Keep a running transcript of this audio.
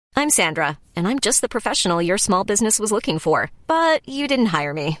I'm Sandra, and I'm just the professional your small business was looking for. But you didn't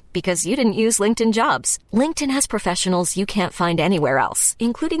hire me because you didn't use LinkedIn Jobs. LinkedIn has professionals you can't find anywhere else,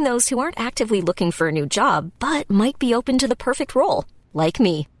 including those who aren't actively looking for a new job, but might be open to the perfect role, like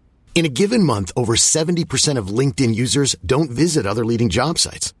me. In a given month, over 70% of LinkedIn users don't visit other leading job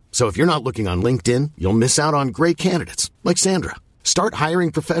sites. So if you're not looking on LinkedIn, you'll miss out on great candidates like Sandra. Start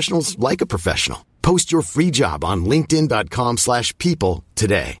hiring professionals like a professional. Post your free job on linkedin.com/people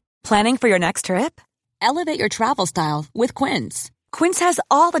today. Planning for your next trip? Elevate your travel style with Quince. Quince has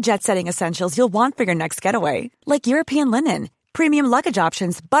all the jet-setting essentials you'll want for your next getaway, like European linen, premium luggage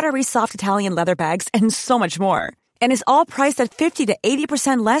options, buttery soft Italian leather bags, and so much more. And is all priced at 50 to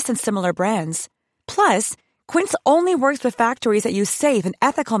 80% less than similar brands. Plus, Quince only works with factories that use safe and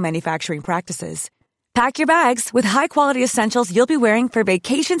ethical manufacturing practices. Pack your bags with high-quality essentials you'll be wearing for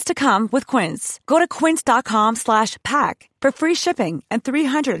vacations to come with Quince. Go to quince.com/pack for free shipping and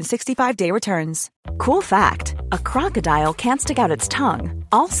 365-day returns. Cool fact, a crocodile can't stick out its tongue.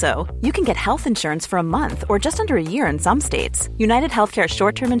 Also, you can get health insurance for a month or just under a year in some states. United Healthcare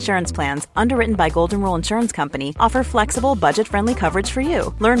short-term insurance plans, underwritten by Golden Rule Insurance Company, offer flexible, budget-friendly coverage for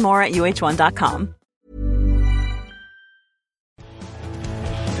you. Learn more at uh1.com.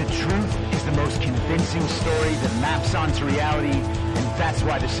 The truth is the most convincing story that maps onto reality, and that's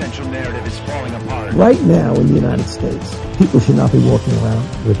why the central narrative is falling apart. Right now in the United States, people should not be walking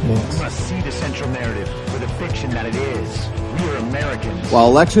around with masks. We must see the central narrative for the fiction that it is. We are Americans. While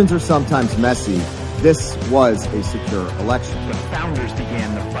elections are sometimes messy, this was a secure election. The founders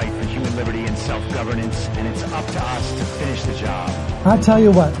began the fight for human liberty and self-governance, and it's up to us to finish the job. I tell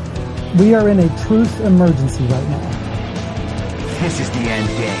you what, we are in a truth emergency right now. This is the end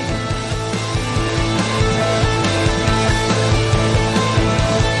game.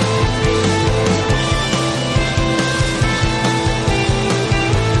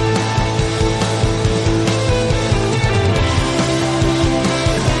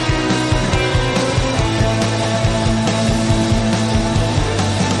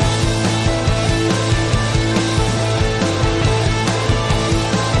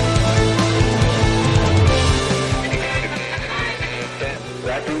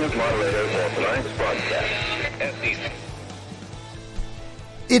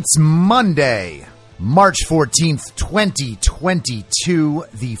 It's Monday, March 14th, 2022,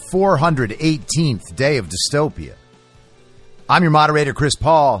 the 418th day of dystopia. I'm your moderator, Chris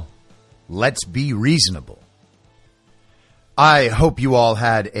Paul. Let's be reasonable. I hope you all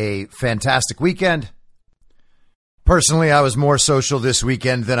had a fantastic weekend. Personally, I was more social this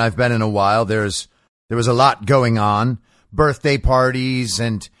weekend than I've been in a while. There was a lot going on, birthday parties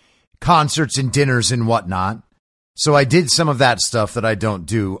and concerts and dinners and whatnot. So I did some of that stuff that I don't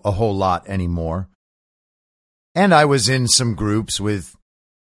do a whole lot anymore. And I was in some groups with,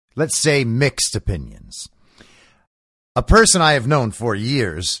 let's say, mixed opinions. A person I have known for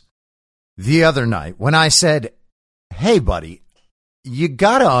years, the other night, when I said, "Hey, buddy, you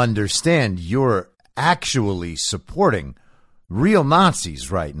gotta understand you're actually supporting real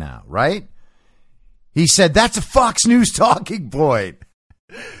Nazis right now, right?" He said, "That's a Fox News talking point."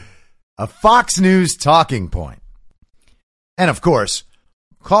 A Fox News talking point. And of course,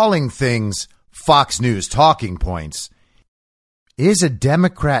 calling things Fox News talking points is a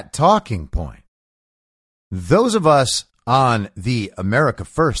Democrat talking point. Those of us on the America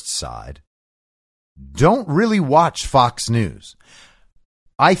First side don't really watch Fox News.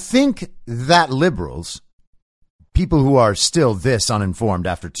 I think that liberals, people who are still this uninformed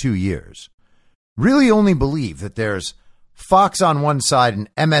after 2 years, really only believe that there's Fox on one side and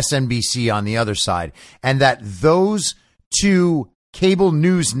MSNBC on the other side, and that those two cable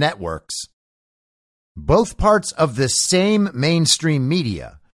news networks, both parts of the same mainstream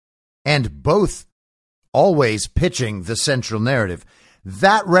media, and both always pitching the central narrative,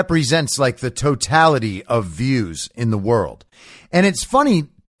 that represents like the totality of views in the world. And it's funny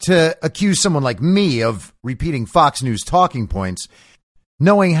to accuse someone like me of repeating Fox News talking points,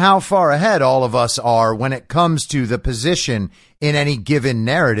 knowing how far ahead all of us are when it comes to the position in any given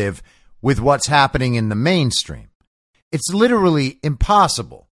narrative with what's happening in the mainstream. It's literally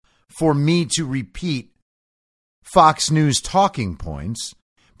impossible for me to repeat Fox News talking points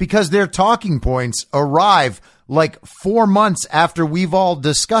because their talking points arrive like 4 months after we've all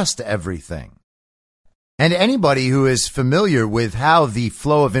discussed everything. And anybody who is familiar with how the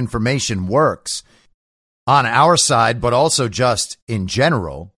flow of information works on our side, but also just in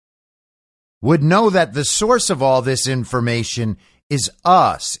general, would know that the source of all this information is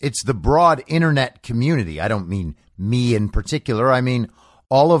us. It's the broad internet community. I don't mean me in particular. I mean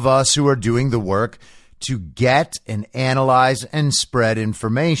all of us who are doing the work to get and analyze and spread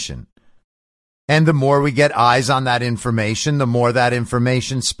information. And the more we get eyes on that information, the more that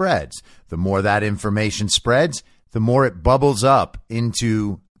information spreads. The more that information spreads, the more it bubbles up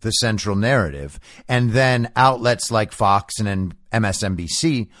into the central narrative. And then outlets like Fox and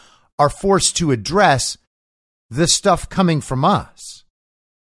MSNBC are forced to address the stuff coming from us.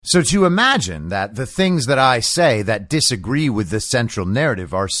 So to imagine that the things that I say that disagree with the central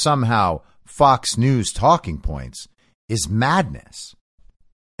narrative are somehow Fox News talking points is madness.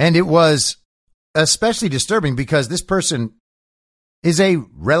 And it was especially disturbing because this person is a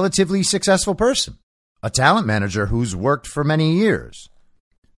relatively successful person, a talent manager who's worked for many years.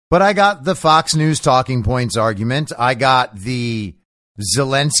 But I got the Fox News talking points argument. I got the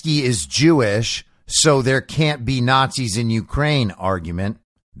Zelensky is Jewish, so there can't be Nazis in Ukraine argument.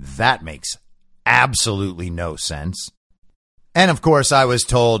 That makes absolutely no sense. And of course, I was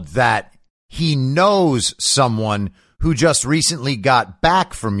told that he knows someone who just recently got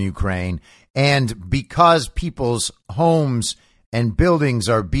back from Ukraine, and because people's homes and buildings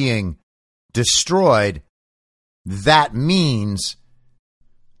are being destroyed, that means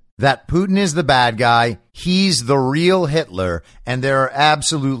that Putin is the bad guy, he's the real Hitler, and there are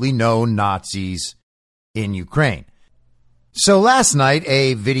absolutely no Nazis in Ukraine. So last night,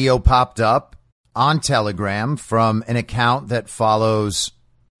 a video popped up on Telegram from an account that follows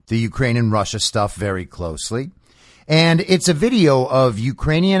the Ukraine and Russia stuff very closely. And it's a video of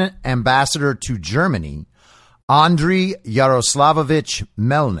Ukrainian ambassador to Germany, Andriy Yaroslavovich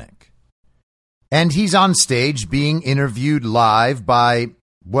Melnik. And he's on stage being interviewed live by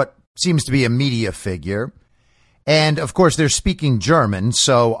what seems to be a media figure. And of course, they're speaking German,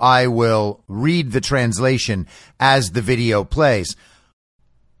 so I will read the translation as the video plays.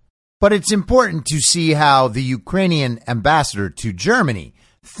 But it's important to see how the Ukrainian ambassador to Germany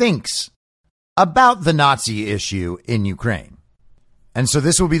thinks about the Nazi issue in Ukraine. And so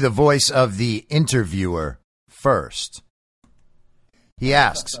this will be the voice of the interviewer first. He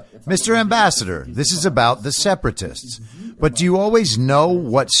asks, Mr. Ambassador, this is about the separatists, but do you always know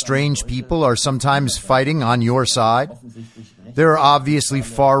what strange people are sometimes fighting on your side? There are obviously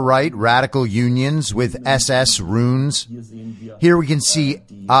far-right radical unions with SS runes. Here we can see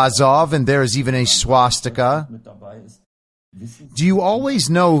Azov, and there is even a swastika. Do you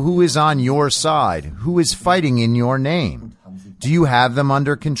always know who is on your side, who is fighting in your name? Do you have them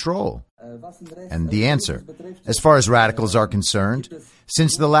under control? And the answer, as far as radicals are concerned,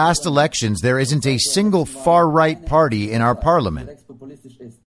 since the last elections, there isn't a single far-right party in our parliament.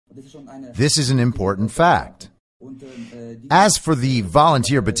 This is an important fact. As for the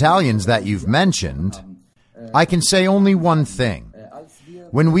volunteer battalions that you've mentioned, I can say only one thing.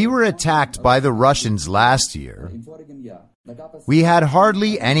 When we were attacked by the Russians last year, we had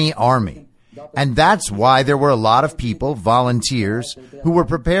hardly any army. And that's why there were a lot of people, volunteers, who were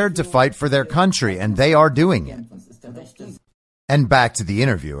prepared to fight for their country, and they are doing it. And back to the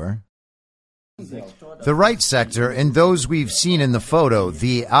interviewer. The right sector and those we've seen in the photo,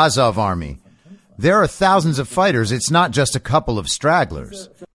 the Azov army, there are thousands of fighters. It's not just a couple of stragglers.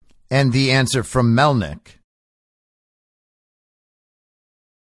 And the answer from Melnik.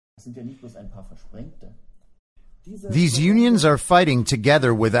 These unions are fighting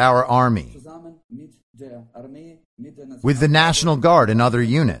together with our army, with the National Guard and other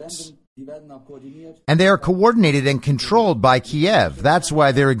units. And they are coordinated and controlled by Kiev. That's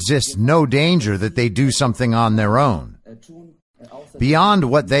why there exists no danger that they do something on their own,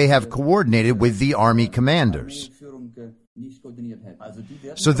 beyond what they have coordinated with the army commanders.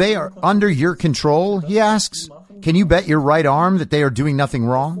 So they are under your control, he asks? Can you bet your right arm that they are doing nothing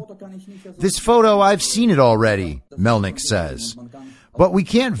wrong? This photo, I've seen it already, Melnik says. But we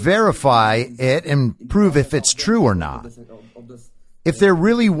can't verify it and prove if it's true or not. If there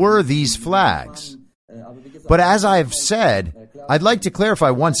really were these flags. But as I've said, I'd like to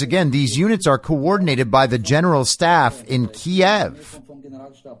clarify once again, these units are coordinated by the general staff in Kiev.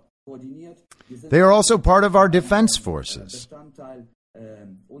 They are also part of our defense forces.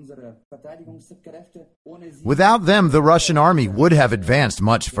 Without them, the Russian army would have advanced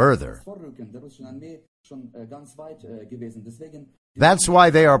much further. That's why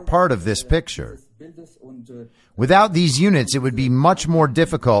they are part of this picture. Without these units, it would be much more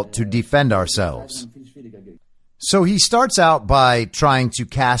difficult to defend ourselves. So he starts out by trying to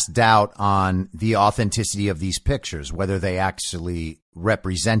cast doubt on the authenticity of these pictures, whether they actually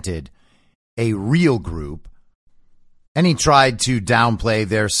represented a real group, and he tried to downplay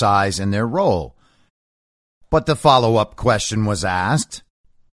their size and their role. But the follow-up question was asked,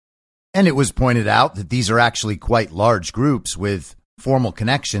 and it was pointed out that these are actually quite large groups with formal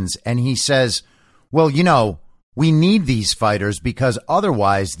connections, and he says, well, we need these fighters because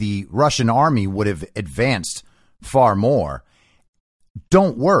otherwise the Russian army would have advanced far more.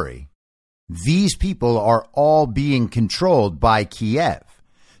 Don't worry. These people are all being controlled by Kiev.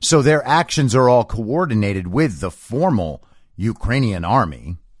 So their actions are all coordinated with the formal Ukrainian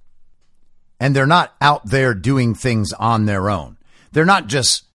army. And they're not out there doing things on their own. They're not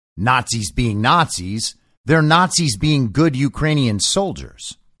just Nazis being Nazis. They're Nazis being good Ukrainian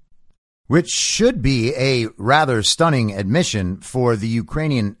soldiers, which should be a rather stunning admission for the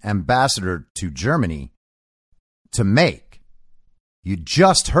Ukrainian ambassador to Germany to make. You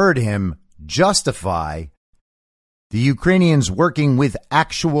just heard him justify the Ukrainians working with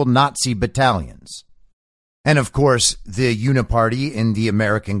actual Nazi battalions. And of course, the uniparty in the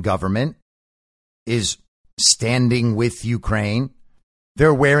American government is standing with Ukraine.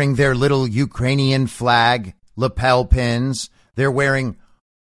 They're wearing their little Ukrainian flag lapel pins. They're wearing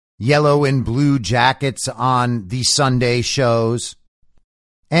yellow and blue jackets on the Sunday shows.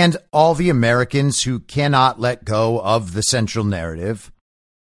 And all the Americans who cannot let go of the central narrative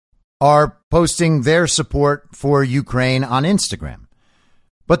are posting their support for Ukraine on Instagram.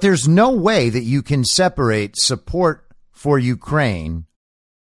 But there's no way that you can separate support for Ukraine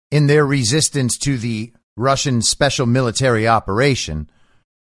in their resistance to the Russian special military operation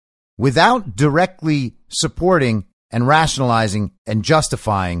without directly supporting and rationalizing and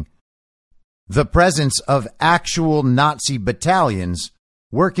justifying the presence of actual Nazi battalions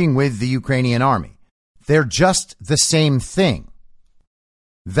working with the Ukrainian army. They're just the same thing.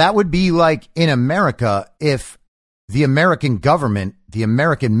 That would be like in America if the American government, the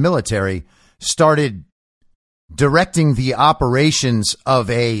American military, started directing the operations of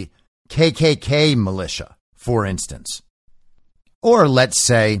a KKK militia, for instance. Or let's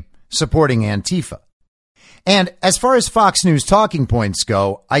say supporting Antifa. And as far as Fox News talking points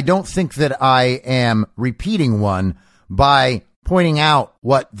go, I don't think that I am repeating one by pointing out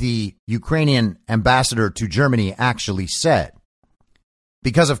what the Ukrainian ambassador to Germany actually said.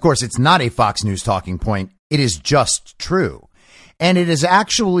 Because, of course, it's not a Fox News talking point. It is just true. And it is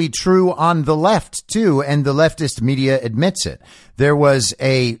actually true on the left, too, and the leftist media admits it. There was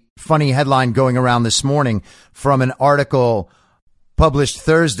a funny headline going around this morning from an article published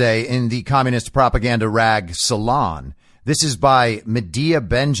Thursday in the communist propaganda rag Salon. This is by Medea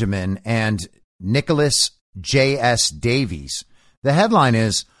Benjamin and Nicholas J.S. Davies. The headline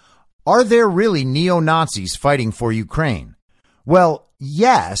is, "Are there really neo-Nazis fighting for Ukraine?" Well,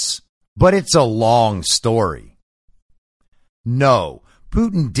 yes, but it's a long story. No,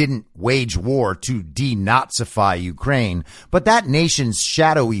 Putin didn't wage war to denazify Ukraine, but that nation's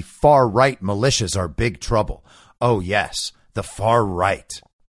shadowy far-right militias are big trouble. Oh, yes, the far right.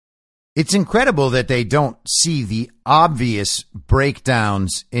 It's incredible that they don't see the obvious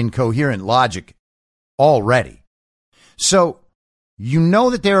breakdowns in coherent logic already. So, you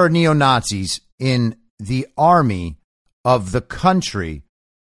know that there are neo-Nazis in the army of the country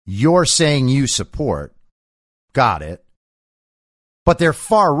you're saying you support. Got it. But they're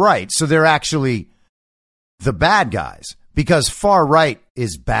far right, so they're actually the bad guys. Because far right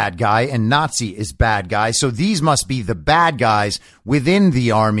is bad guy and Nazi is bad guy. So these must be the bad guys within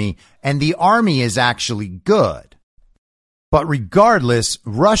the army, and the army is actually good. But regardless,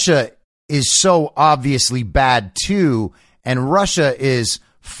 Russia is so obviously bad too, and Russia is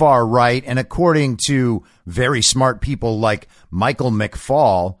far right. And according to very smart people like Michael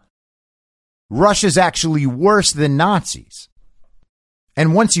McFaul, Russia's actually worse than Nazis.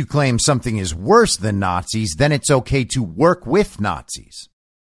 And once you claim something is worse than Nazis, then it's okay to work with Nazis.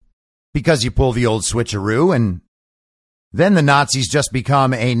 Because you pull the old switcheroo, and then the Nazis just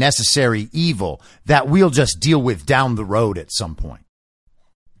become a necessary evil that we'll just deal with down the road at some point.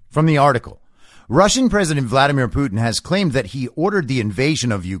 From the article, Russian President Vladimir Putin has claimed that he ordered the invasion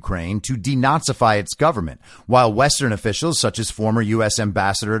of Ukraine to denazify its government, while Western officials, such as former U.S.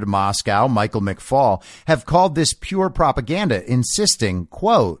 Ambassador to Moscow, Michael McFaul, have called this pure propaganda, insisting,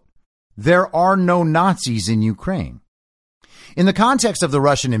 quote, "There are no Nazis in Ukraine." In the context of the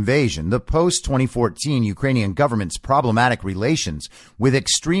Russian invasion, the post-2014 Ukrainian government's problematic relations with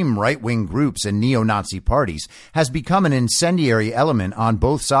extreme right-wing groups and neo-Nazi parties has become an incendiary element on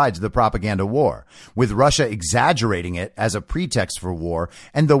both sides of the propaganda war, with Russia exaggerating it as a pretext for war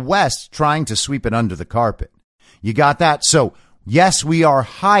and the West trying to sweep it under the carpet. You got that? So, yes, we are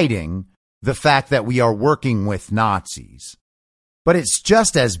hiding the fact that we are working with Nazis. But it's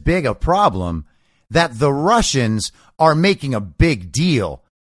just as big a problem that the Russians are making a big deal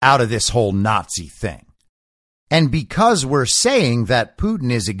out of this whole Nazi thing. And because we're saying that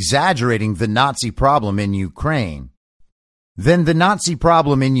Putin is exaggerating the Nazi problem in Ukraine, then the Nazi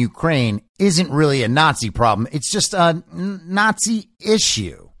problem in Ukraine isn't really a Nazi problem. It's just a Nazi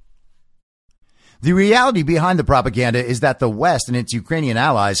issue. The reality behind the propaganda is that the West and its Ukrainian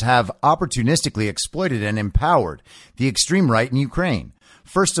allies have opportunistically exploited and empowered the extreme right in Ukraine,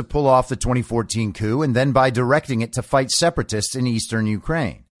 first to pull off the 2014 coup and then by directing it to fight separatists in eastern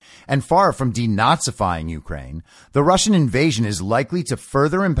Ukraine. And far from denazifying Ukraine, the Russian invasion is likely to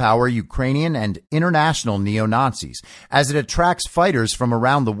further empower Ukrainian and international neo-Nazis as it attracts fighters from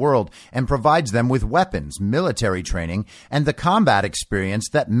around the world and provides them with weapons, military training, and the combat experience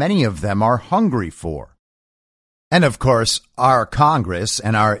that many of them are hungry for. And of course, our Congress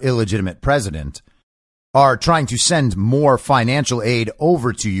and our illegitimate president are trying to send more financial aid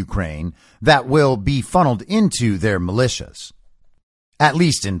over to Ukraine that will be funneled into their militias. At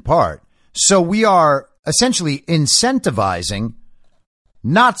least in part. So we are essentially incentivizing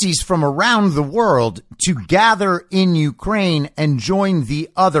Nazis from around the world to gather in Ukraine and join the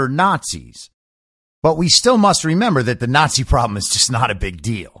other Nazis. But we still must remember that the Nazi problem is just not a big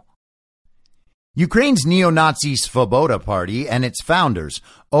deal. Ukraine's neo-Nazi Svoboda Party and its founders,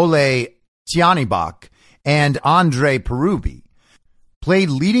 Ole Tyahnybok and Andrei Parubi, played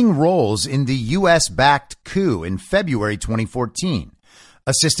leading roles in the U.S.-backed coup in February 2014.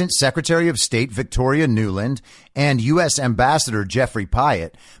 Assistant Secretary of State Victoria Nuland and U.S. Ambassador Jeffrey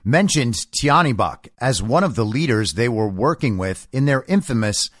Pyatt mentioned Tyahnybok as one of the leaders they were working with in their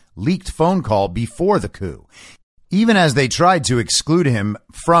infamous leaked phone call before the coup, even as they tried to exclude him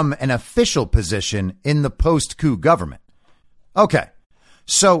from an official position in the post-coup government. Okay,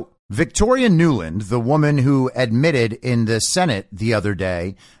 so Victoria Nuland, the woman who admitted in the Senate the other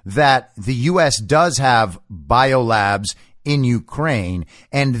day that the U.S. does have biolabs in Ukraine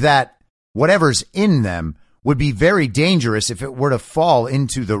and that whatever's in them would be very dangerous if it were to fall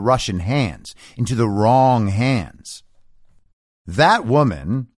into the Russian hands, into the wrong hands. That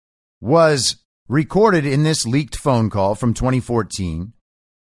woman was recorded in this leaked phone call from 2014.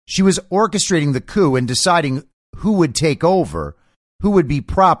 She was orchestrating the coup and deciding who would take over, who would be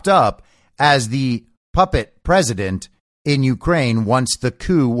propped up as the puppet president in Ukraine once the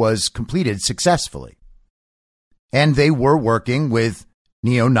coup was completed successfully. And they were working with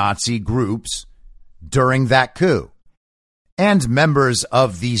neo-Nazi groups during that coup. And members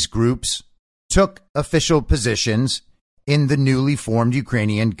of these groups took official positions in the newly formed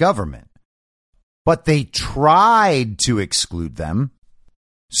Ukrainian government. But they tried to exclude them.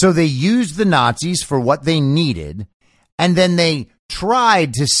 So they used the Nazis for what they needed. And then they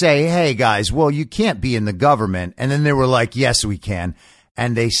tried to say, hey, guys, well, you can't be in the government. And then they were like, yes, we can.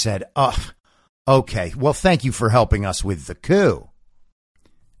 And they said, okay, well, thank you for helping us with the coup.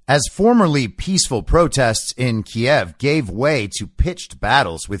 As formerly peaceful protests in Kiev gave way to pitched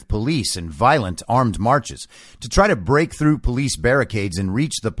battles with police and violent armed marches to try to break through police barricades and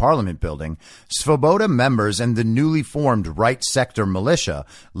reach the parliament building, Svoboda members and the newly formed right sector militia,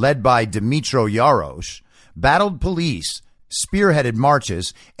 led by Dmytro Yarosh, battled police, spearheaded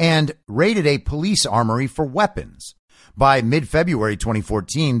marches, and raided a police armory for weapons. By mid-February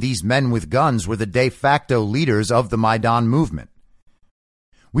 2014, these men with guns were the de facto leaders of the Maidan movement.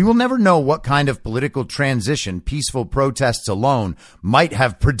 We will never know what kind of political transition peaceful protests alone might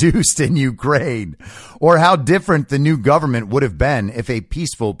have produced in Ukraine, or how different the new government would have been if a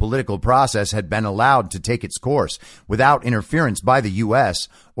peaceful political process had been allowed to take its course without interference by the U.S.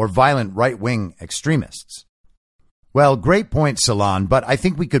 or violent right-wing extremists. Well, great point, Salon, but I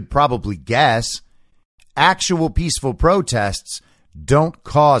think we could probably guess. Actual peaceful protests don't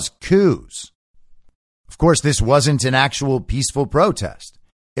cause coups. Of course, this wasn't an actual peaceful protest.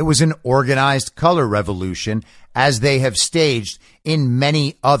 It was an organized color revolution, as they have staged in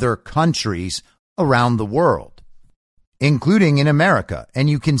many other countries around the world, including in America. And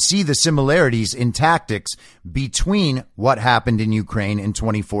you can see the similarities in tactics between what happened in Ukraine in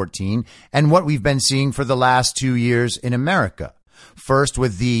 2014 and what we've been seeing for the last 2 years in America. First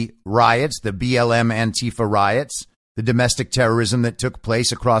with the riots, the BLM Antifa riots, the domestic terrorism that took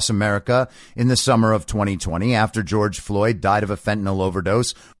place across America in the summer of 2020 after George Floyd died of a fentanyl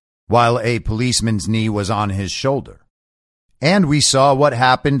overdose while a policeman's knee was on his shoulder. And we saw what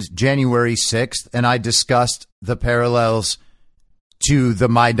happened January 6th, and I discussed the parallels to the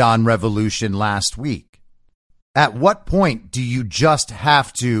Maidan revolution last week. At what point do you just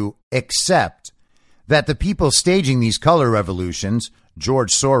have to accept that the people staging these color revolutions,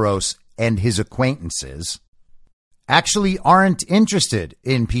 George Soros and his acquaintances, actually aren't interested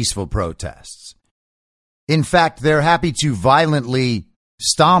in peaceful protests? In fact, they're happy to violently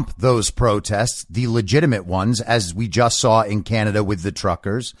stomp those protests, the legitimate ones, as we just saw in Canada with the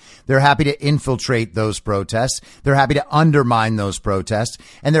truckers. They're happy to infiltrate those protests. They're happy to undermine those protests.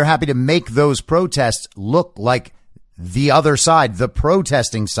 And they're happy to make those protests look like the other side, the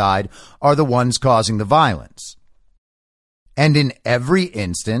protesting side, are the ones causing the violence. And in every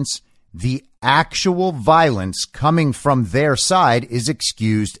instance, the actual violence coming from their side is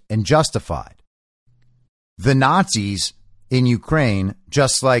excused and justified. The Nazis in Ukraine,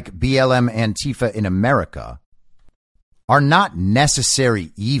 just like BLM Antifa in America, are not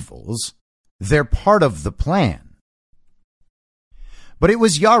necessary evils. They're part of the plan. But it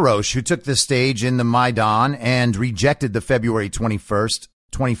was Yarosh who took the stage in the Maidan and rejected the February 21st,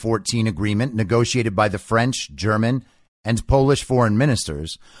 2014 agreement negotiated by the French, German, and Polish foreign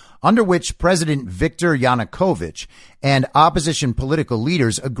ministers, under which President Viktor Yanukovych and opposition political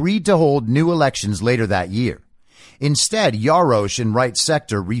leaders agreed to hold new elections later that year. Instead, Yarosh and Right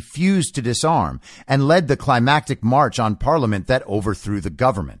Sector refused to disarm and led the climactic march on parliament that overthrew the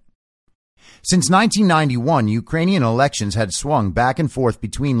government. Since 1991, Ukrainian elections had swung back and forth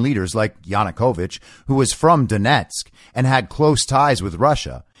between leaders like Yanukovych, who was from Donetsk and had close ties with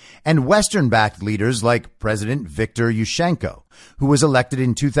Russia, and Western-backed leaders like President Viktor Yushchenko, who was elected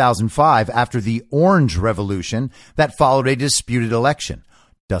in 2005 after the Orange Revolution that followed a disputed election.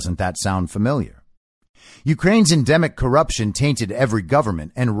 Doesn't that sound familiar? Ukraine's endemic corruption tainted every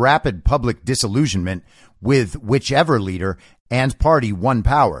government, and rapid public disillusionment with whichever leader and party won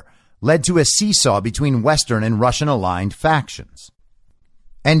power led to a seesaw between Western and Russian-aligned factions.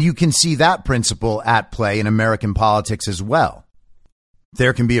 And you can see that principle at play in American politics as well.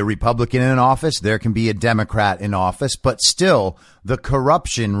 There can be a Republican in office, there can be a Democrat in office, but still the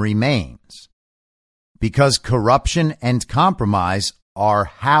corruption remains. Because corruption and compromise are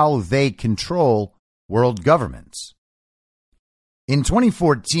how they control world governments. In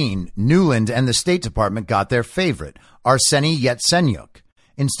 2014, Nuland and the State Department got their favorite, Arseny Yatsenyuk,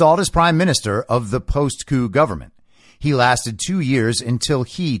 installed as prime minister of the post-coup government. He lasted 2 years until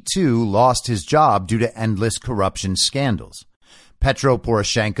he, too, lost his job due to endless corruption scandals. Petro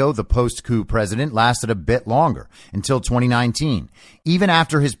Poroshenko, the post-coup president, lasted a bit longer, until 2019, even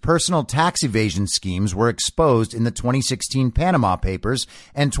after his personal tax evasion schemes were exposed in the 2016 Panama Papers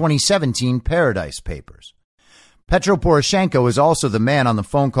and 2017 Paradise Papers. Petro Poroshenko is also the man on the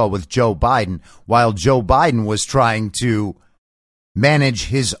phone call with Joe Biden while Joe Biden was trying to manage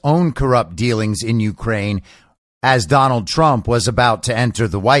his own corrupt dealings in Ukraine as Donald Trump was about to enter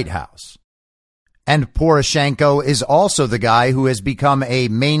the White House. And Poroshenko is also the guy who has become a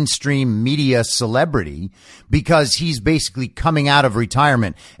mainstream media celebrity because he's basically coming out of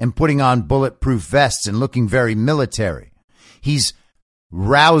retirement and putting on bulletproof vests and looking very military. He's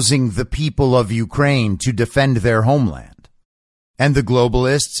rousing the people of Ukraine to defend their homeland. And the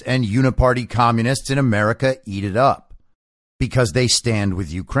globalists and uniparty communists in America eat it up because they stand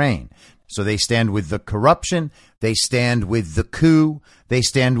with Ukraine. So they stand with the corruption, they stand with the coup, they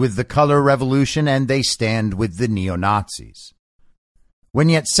stand with the color revolution, and they stand with the neo-Nazis. When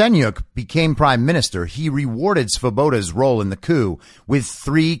Yatsenyuk became prime minister, he rewarded Svoboda's role in the coup with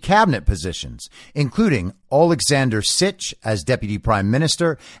 3 cabinet positions, including Alexander Sich as deputy prime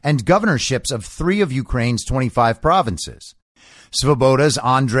minister and governorships of 3 of Ukraine's 25 provinces. Svoboda's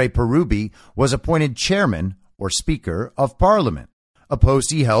Andrei Parubi was appointed chairman or speaker of parliament, a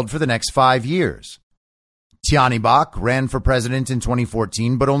post he held for the next 5 years. Tyahnybok ran for president in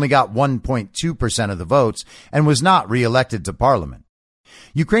 2014, but only got 1.2% of the votes and was not re-elected to parliament.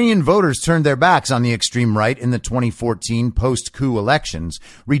 Ukrainian voters turned their backs on the extreme right in the 2014 post-coup elections,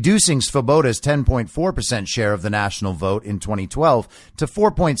 reducing Svoboda's 10.4% share of the national vote in 2012 to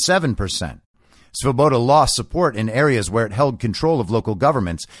 4.7%. Svoboda lost support in areas where it held control of local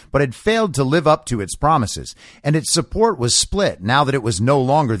governments, but had failed to live up to its promises, and its support was split now that it was no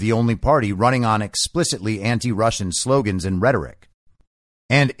longer the only party running on explicitly anti-Russian slogans and rhetoric.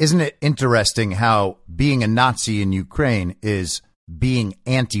 And isn't it interesting how being a Nazi in Ukraine is being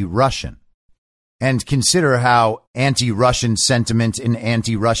anti-Russian? And consider how anti-Russian sentiment and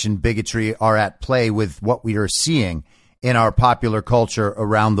anti-Russian bigotry are at play with what we are seeing in our popular culture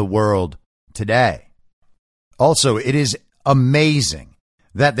around the world today. Also, it is amazing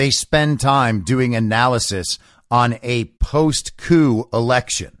that they spend time doing analysis on a post-coup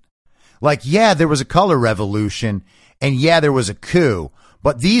election. Like, yeah, there was a color revolution, and yeah, there was a coup,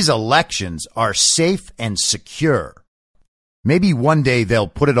 but these elections are safe and secure. Maybe one day they'll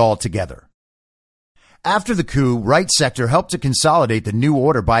put it all together. After the coup, Right Sector helped to consolidate the new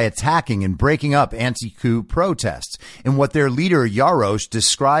order by attacking and breaking up anti-coup protests in what their leader Yarosh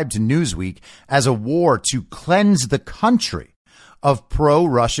described to Newsweek as a war to cleanse the country of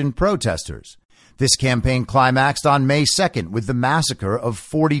pro-Russian protesters. This campaign climaxed on May 2nd with the massacre of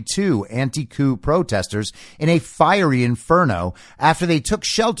 42 anti-coup protesters in a fiery inferno after they took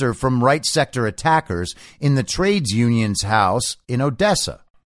shelter from right sector attackers in the trades union's house in Odessa.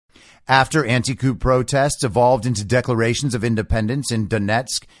 After anti-coup protests evolved into declarations of independence in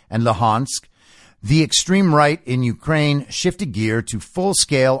Donetsk and Luhansk, the extreme right in Ukraine shifted gear to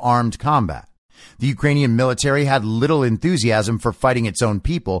full-scale armed combat. The Ukrainian military had little enthusiasm for fighting its own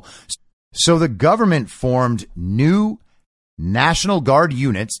people, so the government formed new National Guard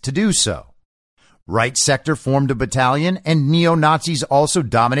units to do so. Right sector formed a battalion, and neo-Nazis also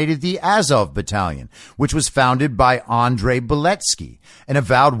dominated the Azov battalion, which was founded by Andrei Beletsky, an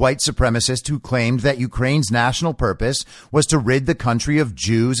avowed white supremacist who claimed that Ukraine's national purpose was to rid the country of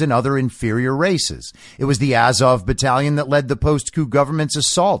Jews and other inferior races. It was the Azov battalion that led the post-coup government's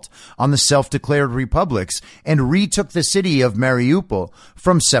assault on the self-declared republics and retook the city of Mariupol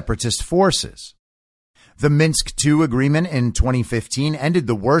from separatist forces. The Minsk II agreement in 2015 ended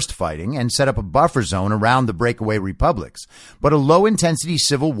the worst fighting and set up a buffer zone around the breakaway republics, but a low-intensity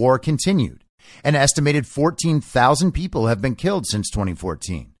civil war continued. An estimated 14,000 people have been killed since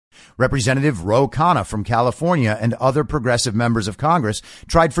 2014. Representative Ro Khanna from California and other progressive members of Congress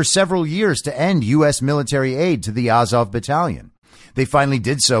tried for several years to end U.S. military aid to the Azov battalion. They finally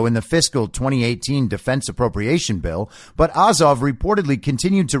did so in the fiscal 2018 defense appropriation bill, but Azov reportedly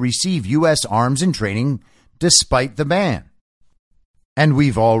continued to receive U.S. arms and training despite the ban. And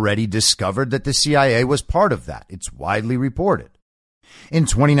we've already discovered that the CIA was part of that. It's widely reported. In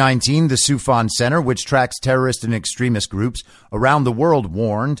 2019, the Sufan Center, which tracks terrorist and extremist groups around the world,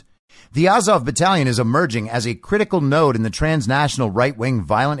 warned, the Azov battalion is emerging as a critical node in the transnational right-wing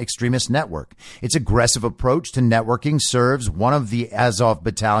violent extremist network. Its aggressive approach to networking serves one of the Azov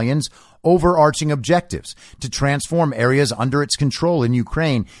battalion's overarching objectives: to transform areas under its control in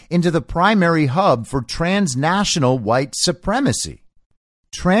Ukraine into the primary hub for transnational white supremacy.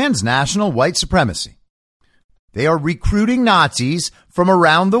 Transnational white supremacy. They are recruiting Nazis from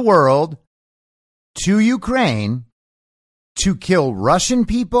around the world to Ukraine to kill Russian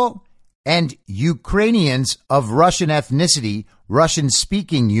people and Ukrainians of Russian ethnicity,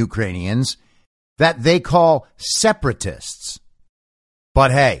 Russian-speaking Ukrainians, that they call separatists.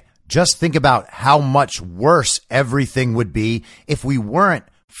 But hey, just think about how much worse everything would be if we weren't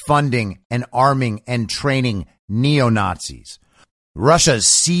funding and arming and training neo-Nazis. Russia's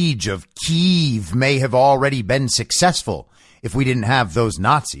siege of Kyiv may have already been successful if we didn't have those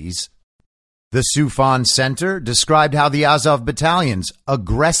Nazis. The Sufan Center described how the Azov battalion's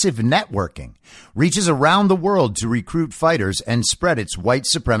aggressive networking reaches around the world to recruit fighters and spread its white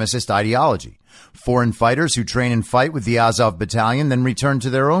supremacist ideology. Foreign fighters who train and fight with the Azov battalion then return to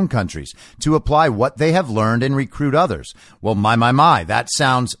their own countries to apply what they have learned and recruit others. Well, my, that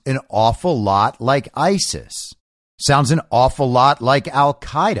sounds an awful lot like ISIS. Sounds an awful lot like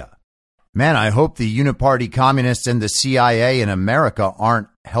Al-Qaeda. Man, I hope the uniparty communists and the CIA in America aren't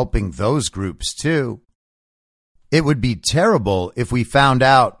helping those groups too. It would be terrible if we found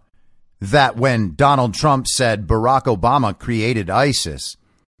out that when Donald Trump said Barack Obama created ISIS,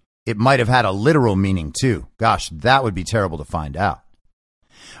 it might have had a literal meaning too. Gosh, that would be terrible to find out.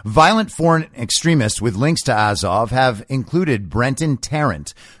 Violent foreign extremists with links to Azov have included Brenton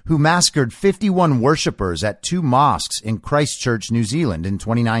Tarrant, who massacred 51 worshippers at 2 mosques in Christchurch, New Zealand in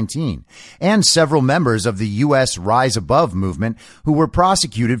 2019, and several members of the U.S. Rise Above movement who were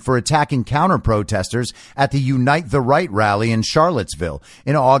prosecuted for attacking counter-protesters at the Unite the Right rally in Charlottesville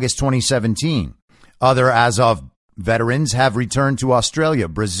in August 2017. Other Azov veterans have returned to Australia,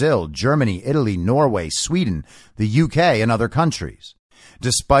 Brazil, Germany, Italy, Norway, Sweden, the UK, and other countries.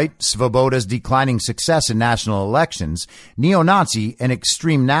 Despite Svoboda's declining success in national elections, neo-Nazi and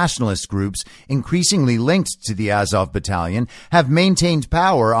extreme nationalist groups increasingly linked to the Azov battalion have maintained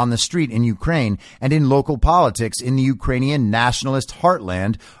power on the street in Ukraine and in local politics in the Ukrainian nationalist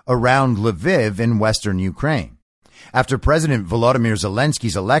heartland around Lviv in western Ukraine. After President Volodymyr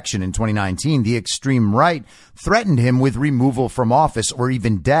Zelensky's election in 2019, the extreme right threatened him with removal from office or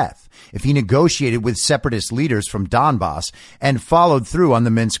even death if he negotiated with separatist leaders from Donbass and followed through on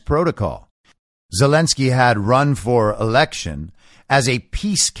the Minsk Protocol. Zelensky had run for election as a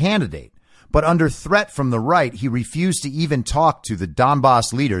peace candidate, but under threat from the right, he refused to even talk to the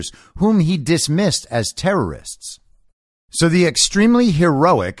Donbass leaders, whom he dismissed as terrorists. So the extremely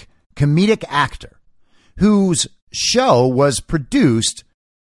heroic comedic actor, whose show was produced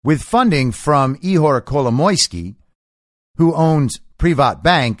with funding from Ihor Kolomoisky, who owned Privat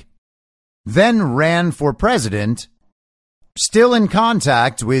Bank, then ran for president, still in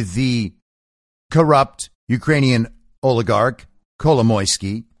contact with the corrupt Ukrainian oligarch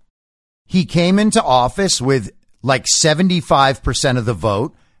Kolomoisky. He came into office with like 75% of the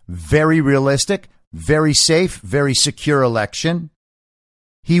vote. Very realistic, very safe, very secure election.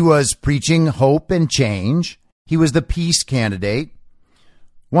 He was preaching hope and change. He was the peace candidate.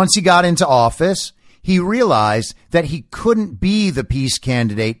 Once he got into office, he realized that he couldn't be the peace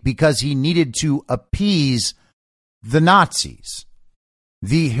candidate because he needed to appease the Nazis.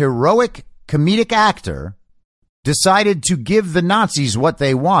 The heroic comedic actor decided to give the Nazis what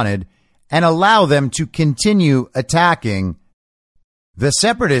they wanted and allow them to continue attacking the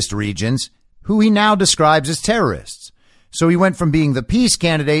separatist regions, who he now describes as terrorists. So he went from being the peace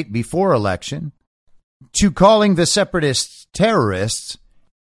candidate before election to calling the separatists terrorists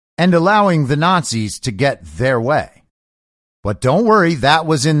and allowing the Nazis to get their way. But don't worry, that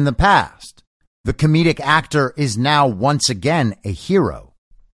was in the past. The comedic actor is now once again a hero.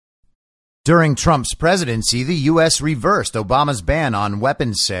 During Trump's presidency, the U.S. reversed Obama's ban on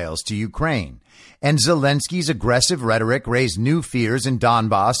weapons sales to Ukraine, and Zelensky's aggressive rhetoric raised new fears in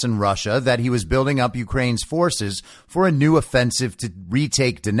Donbass and Russia that he was building up Ukraine's forces for a new offensive to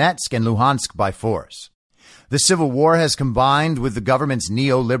retake Donetsk and Luhansk by force. The civil war has combined with the government's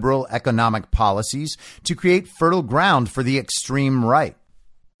neoliberal economic policies to create fertile ground for the extreme right.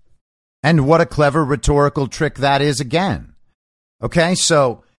 And what a clever rhetorical trick that is again. Okay,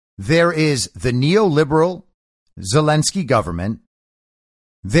 so there is the neoliberal Zelensky government.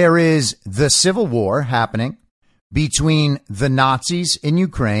 There is the civil war happening between the Nazis in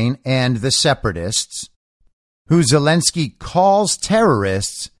Ukraine and the separatists, who Zelensky calls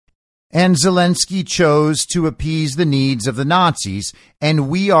terrorists, and Zelensky chose to appease the needs of the Nazis. And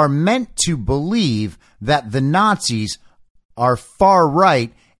we are meant to believe that the Nazis are far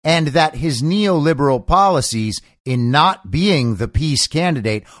right and that his neoliberal policies in not being the peace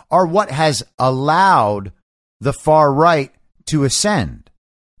candidate are what has allowed the far right to ascend.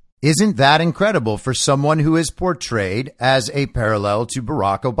 Isn't that incredible for someone who is portrayed as a parallel to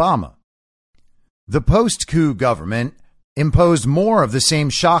Barack Obama? The post-coup government imposed more of the same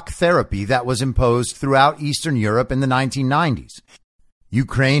shock therapy that was imposed throughout Eastern Europe in the 1990s.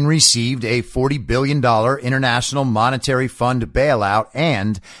 Ukraine received a $40 billion International Monetary Fund bailout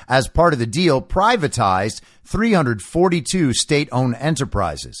and, as part of the deal, privatized 342 state-owned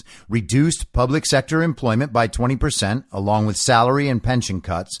enterprises, reduced public sector employment by 20%, along with salary and pension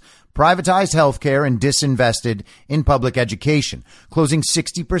cuts, privatized healthcare, and disinvested in public education, closing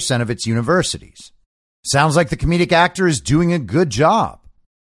 60% of its universities. Sounds like the comedic actor is doing a good job.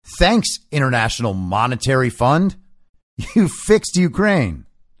 Thanks, International Monetary Fund. You fixed Ukraine.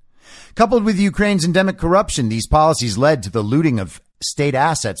 Coupled with Ukraine's endemic corruption, these policies led to the looting of state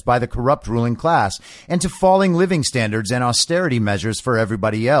assets by the corrupt ruling class and to falling living standards and austerity measures for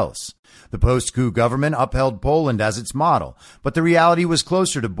everybody else. The post-coup government upheld Poland as its model, but the reality was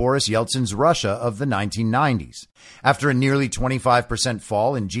closer to Boris Yeltsin's Russia of the 1990s. After a nearly 25%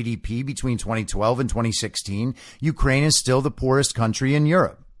 fall in GDP between 2012 and 2016, Ukraine is still the poorest country in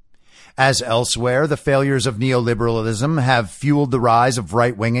Europe. As elsewhere, the failures of neoliberalism have fueled the rise of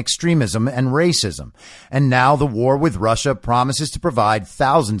right-wing extremism and racism. And now the war with Russia promises to provide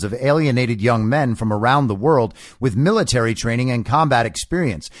thousands of alienated young men from around the world with military training and combat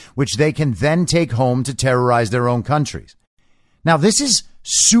experience, which they can then take home to terrorize their own countries. Now, this is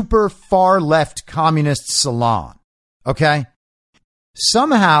super far left communist salon. Okay?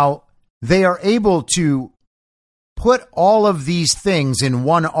 Somehow they are able to put all of these things in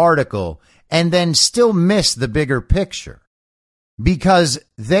one article and then still miss the bigger picture because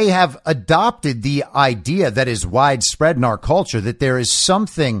they have adopted the idea that is widespread in our culture that there is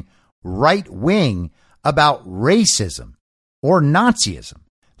something right wing about racism or Nazism.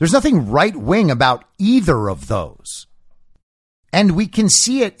 There's nothing right wing about either of those. And we can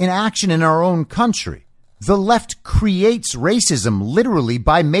see it in action in our own country. The left creates racism literally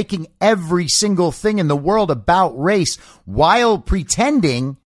by making every single thing in the world about race while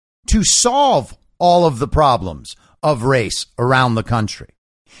pretending to solve all of the problems of race around the country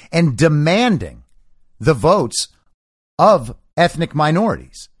and demanding the votes of ethnic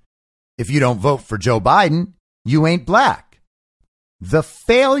minorities. If you don't vote for Joe Biden, you ain't black. The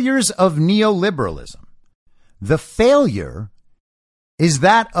failures of neoliberalism, the failure is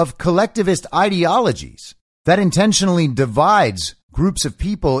that of collectivist ideologies that intentionally divides groups of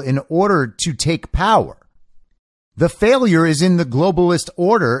people in order to take power. The failure is in the globalist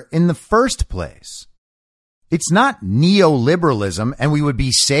order in the first place. It's not neoliberalism and we would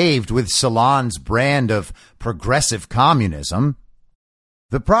be saved with Salon's brand of progressive communism.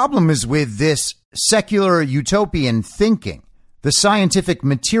 The problem is with this secular utopian thinking, the scientific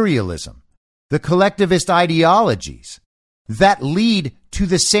materialism, the collectivist ideologies. that lead to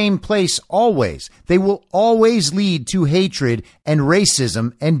the same place always. They will always lead to hatred and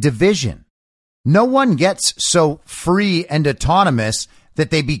racism and division. No one gets so free and autonomous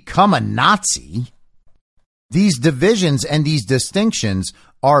that they become a Nazi. These divisions and these distinctions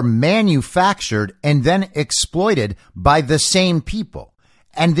are manufactured and then exploited by the same people.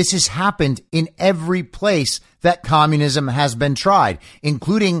 And this has happened in every place that communism has been tried,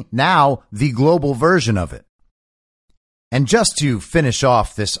 including now the global version of it. And just to finish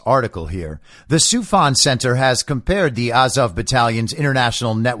off this article here, the Soufan Center has compared the Azov Battalion's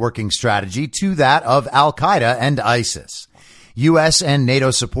international networking strategy to that of Al-Qaeda and ISIS. U.S. and NATO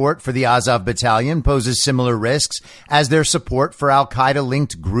support for the Azov Battalion poses similar risks as their support for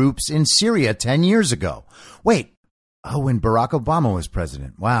Al-Qaeda-linked groups in Syria 10 years ago. Wait, when Barack Obama was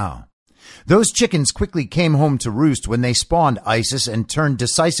president. Wow. Those chickens quickly came home to roost when they spawned ISIS and turned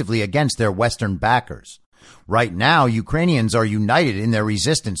decisively against their Western backers. Right now, Ukrainians are united in their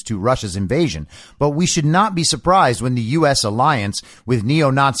resistance to Russia's invasion, but we should not be surprised when the U.S. alliance with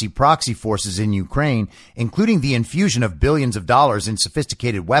neo-Nazi proxy forces in Ukraine, including the infusion of billions of dollars in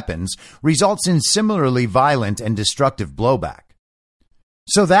sophisticated weapons, results in similarly violent and destructive blowback.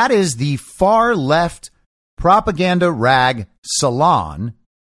 So that is the far-left propaganda rag salon,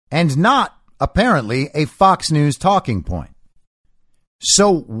 and not, apparently, a Fox News talking point.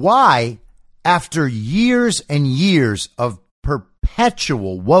 So why, after years and years of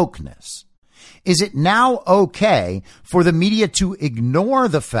perpetual wokeness, is it now okay for the media to ignore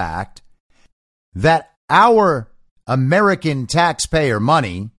the fact that our American taxpayer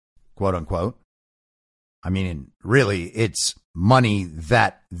money, quote unquote, I mean, really, it's money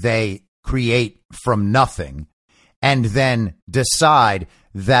that they create from nothing and then decide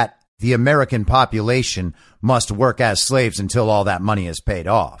that the American population must work as slaves until all that money is paid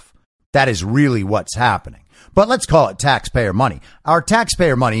off. That is really what's happening. But let's call it taxpayer money. Our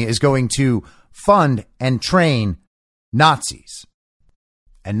taxpayer money is going to fund and train Nazis.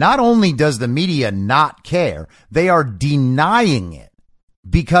 And not only does the media not care, they are denying it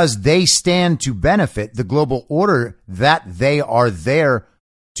because they stand to benefit the global order that they are there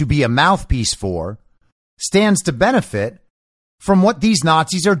to be a mouthpiece for, stands to benefit from what these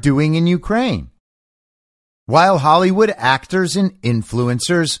Nazis are doing in Ukraine. While Hollywood actors and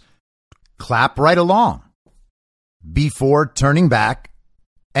influencers clap right along before turning back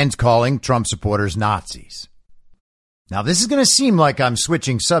and calling Trump supporters Nazis. Now, this is going to seem like I'm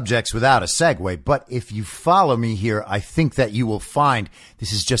switching subjects without a segue, but if you follow me here, I think that you will find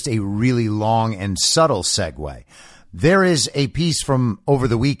this is just a really long and subtle segue. There is a piece from over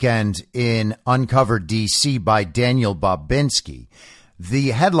the weekend in Uncovered DC by Daniel Bobinski. The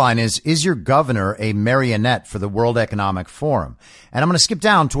headline is your governor a marionette for the World Economic Forum? And I'm going to skip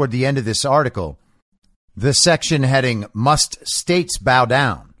down toward the end of this article. The section heading, Must States Bow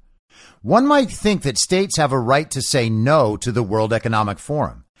Down? One might think that states have a right to say no to the World Economic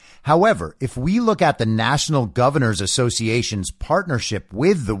Forum. However, if we look at the National Governors Association's partnership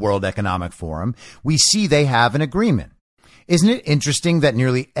with the World Economic Forum, we see they have an agreement. Isn't it interesting that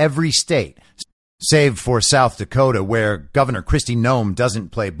nearly every state, save for South Dakota, where Governor Kristi Noem doesn't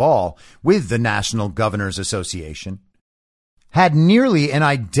play ball with the National Governors Association, had nearly an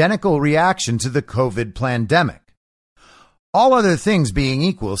identical reaction to the COVID pandemic? All other things being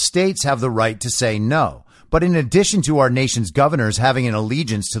equal, states have the right to say no. But in addition to our nation's governors having an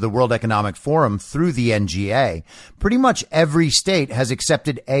allegiance to the World Economic Forum through the NGA, pretty much every state has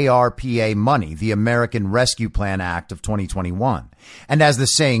accepted ARPA money, the American Rescue Plan Act of 2021. And as the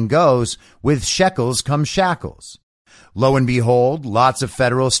saying goes, with shekels come shackles. Lo and behold, lots of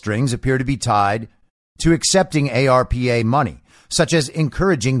federal strings appear to be tied to accepting ARPA money, such as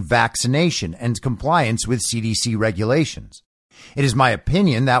encouraging vaccination and compliance with CDC regulations. It is my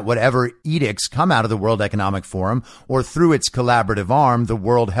opinion that whatever edicts come out of the World Economic Forum or through its collaborative arm, the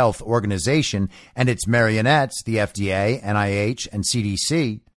World Health Organization, and its marionettes, the FDA, NIH, and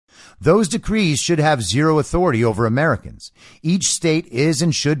CDC, those decrees should have zero authority over Americans. Each state is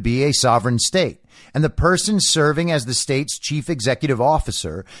and should be a sovereign state, and the person serving as the state's chief executive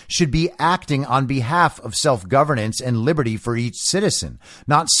officer should be acting on behalf of self-governance and liberty for each citizen,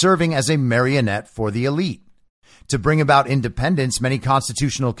 not serving as a marionette for the elite. To bring about independence, many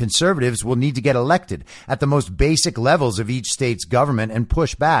constitutional conservatives will need to get elected at the most basic levels of each state's government and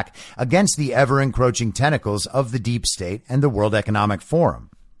push back against the ever-encroaching tentacles of the deep state and the World Economic Forum.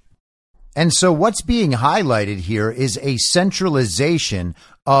 And so what's being highlighted here is a centralization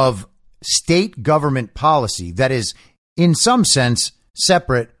of state government policy that is, in some sense,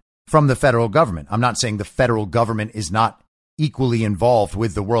 separate from the federal government. I'm not saying the federal government is not equally involved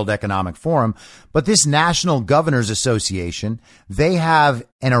with the World Economic Forum, but this National Governors Association, they have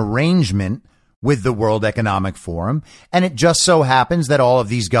an arrangement with the World Economic Forum, and it just so happens that all of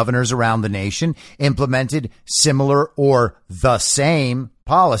these governors around the nation implemented similar or the same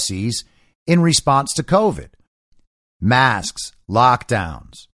policies in response to COVID. Masks,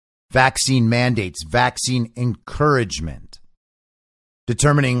 lockdowns, vaccine mandates, vaccine encouragement,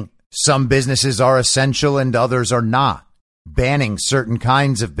 determining some businesses are essential and others are not, banning certain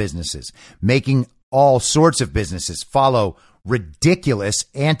kinds of businesses, making all sorts of businesses follow ridiculous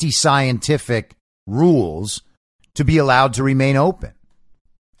anti-scientific rules to be allowed to remain open.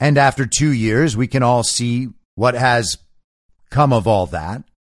 And after 2 years, we can all see what has come of all that.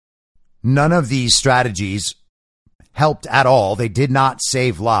 None of these strategies helped at all. They did not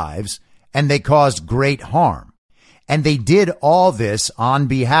save lives, and they caused great harm. And they did all this on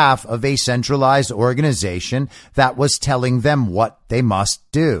behalf of a centralized organization that was telling them what they must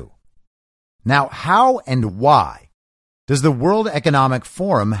do. Now, how and why does the World Economic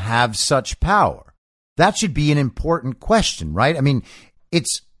Forum have such power? That should be an important question, right? I mean,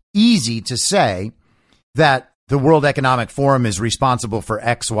 it's easy to say that the World Economic Forum is responsible for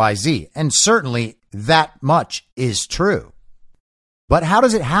XYZ, and certainly that much is true. But how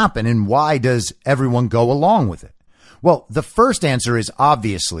does it happen, and why does everyone go along with it? Well, the first answer is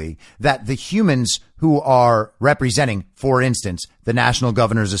obviously that the humans who are representing, for instance, the National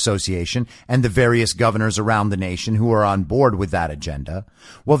Governors Association and the various governors around the nation who are on board with that agenda,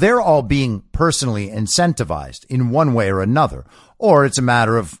 well, they're all being personally incentivized in one way or another, or it's a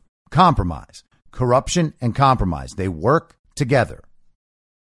matter of compromise, corruption and compromise. They work together.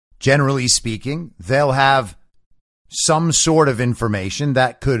 Generally speaking, they'll have some sort of information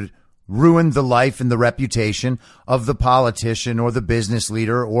that could ruin the life and the reputation of the politician or the business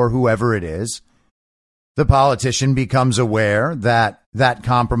leader or whoever it is. The politician becomes aware that that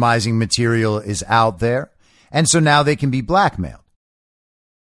compromising material is out there, and so now they can be blackmailed.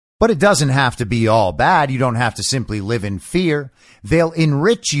 But it doesn't have to be all bad. You don't have to simply live in fear. They'll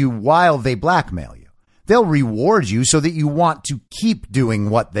enrich you while they blackmail you. They'll reward you so that you want to keep doing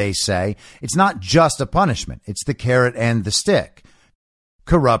what they say. It's not just a punishment. It's the carrot and the stick.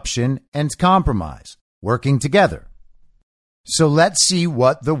 Corruption and compromise working together. So let's see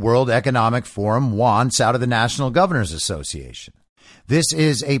what the World Economic Forum wants out of the National Governors Association. This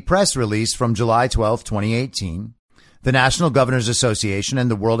is a press release from July 12, 2018. The National Governors Association and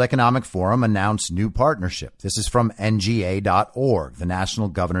the World Economic Forum announced new partnership. This is from nga.org, the National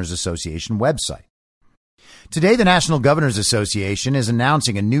Governors Association website. Today, the National Governors Association is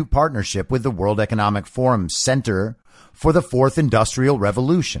announcing a new partnership with the World Economic Forum Center for the Fourth Industrial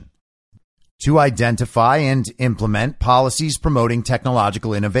Revolution to identify and implement policies promoting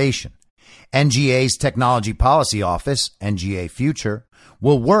technological innovation. NGA's Technology Policy Office, NGA Future,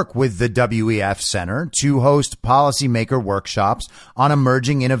 will work with the WEF Center to host policymaker workshops on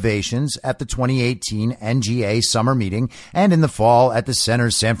emerging innovations at the 2018 NGA Summer Meeting and in the fall at the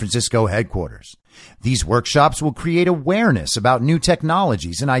center's San Francisco headquarters. These workshops will create awareness about new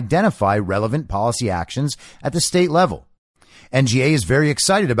technologies and identify relevant policy actions at the state level. NGA is very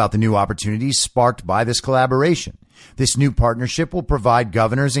excited about the new opportunities sparked by this collaboration. This new partnership will provide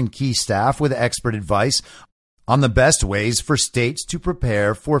governors and key staff with expert advice on the best ways for states to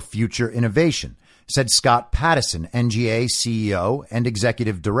prepare for future innovation, said Scott Pattison, NGA CEO and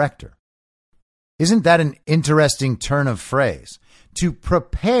Executive Director. Isn't that an interesting turn of phrase? To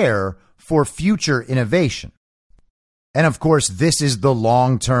prepare for future innovation. And of course, this is the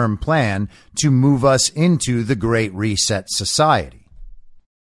long-term plan to move us into the Great Reset society.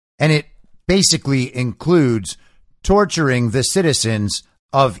 And it basically includes torturing the citizens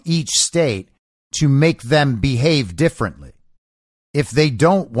of each state to make them behave differently. If they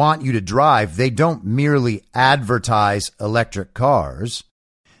don't want you to drive, they don't merely advertise electric cars.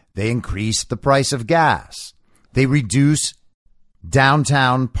 They increase the price of gas. They reduce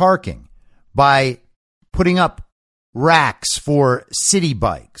downtown parking by putting up racks for city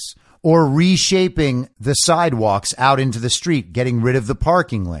bikes or reshaping the sidewalks out into the street, getting rid of the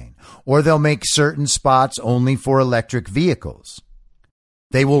parking lane, or they'll make certain spots only for electric vehicles.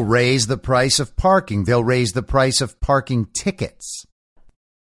 They will raise the price of parking. They'll raise the price of parking tickets.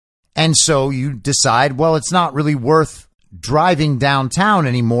 And so you decide, well, it's not really worth driving downtown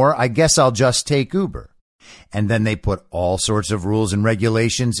anymore. I guess I'll just take Uber. And then they put all sorts of rules and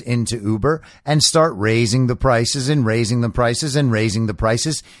regulations into Uber and start raising the prices and raising the prices and raising the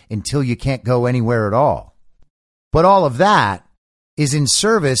prices until you can't go anywhere at all. But all of that is in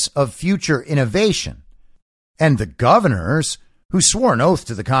service of future innovation. And the governors, who swore an oath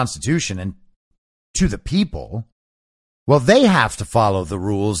to the Constitution and to the people, Well, they have to follow the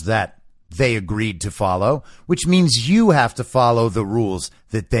rules that they agreed to follow, which means you have to follow the rules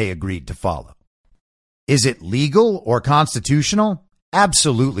that they agreed to follow. Is it legal or constitutional?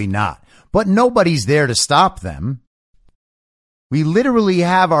 Absolutely not. But nobody's there to stop them. We literally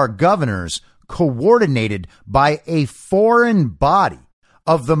have our governors coordinated by a foreign body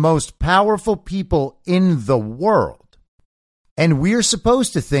of the most powerful people in the world. And we're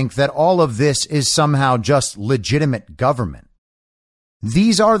supposed to think that all of this is somehow just legitimate government.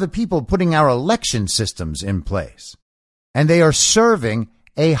 These are the people putting our election systems in place, and they are serving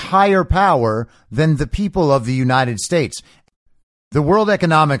a higher power than the people of the United States. The World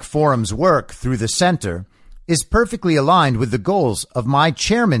Economic Forum's work through the center is perfectly aligned with the goals of my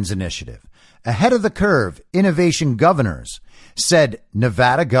chairman's initiative, Ahead of the Curve Innovation Governors, said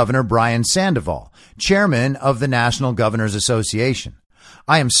Nevada Governor Brian Sandoval, chairman of the National Governors Association.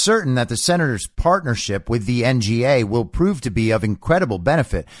 I am certain that the senator's partnership with the NGA will prove to be of incredible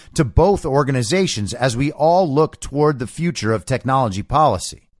benefit to both organizations as we all look toward the future of technology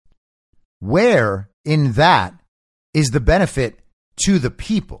policy. Where in that is the benefit to the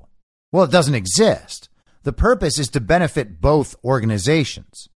people? Well, it doesn't exist. The purpose is to benefit both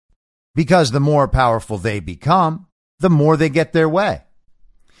organizations, because the more powerful they become, the more they get their way.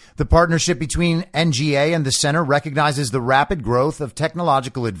 The partnership between NGA and the center recognizes the rapid growth of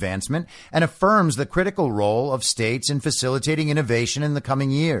technological advancement and affirms the critical role of states in facilitating innovation in the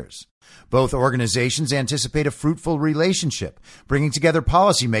coming years. Both organizations anticipate a fruitful relationship, bringing together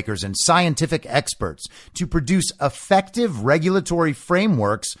policymakers and scientific experts to produce effective regulatory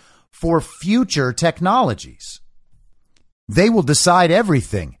frameworks for future technologies. They will decide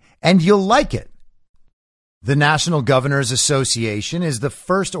everything, and you'll like it. The National Governors Association is the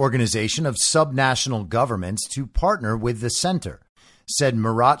first organization of subnational governments to partner with the center, said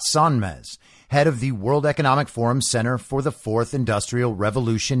Murat Sönmez, head of the World Economic Forum Center for the Fourth Industrial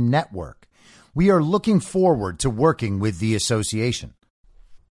Revolution Network. We are looking forward to working with the association.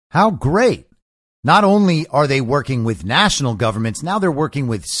 How great! Not only are they working with national governments, now they're working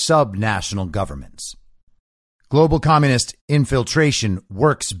with subnational governments. Global communist infiltration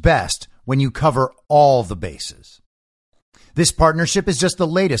works best when you cover all the bases. This partnership is just the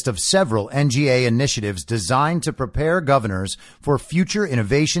latest of several NGA initiatives designed to prepare governors for future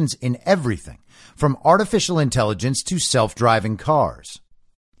innovations in everything, from artificial intelligence to self-driving cars.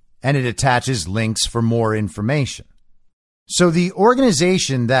 And it attaches links for more information. So the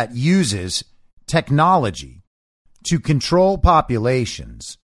organization that uses technology to control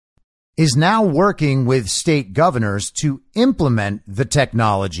populations is now working with state governors to implement the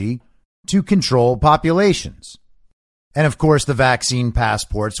technology to control populations. And of course, the vaccine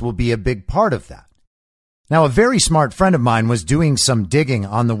passports will be a big part of that. Now, a very smart friend of mine was doing some digging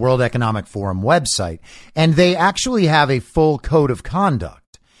on the World Economic Forum website, and they actually have a full code of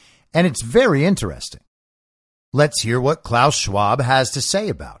conduct. And it's very interesting. Let's hear what Klaus Schwab has to say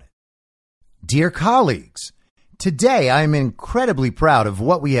about it. Dear colleagues, today I am incredibly proud of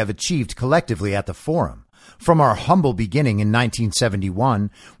what we have achieved collectively at the Forum. From our humble beginning in 1971,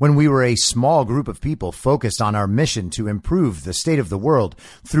 when we were a small group of people focused on our mission to improve the state of the world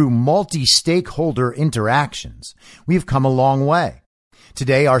through multi-stakeholder interactions, we've come a long way.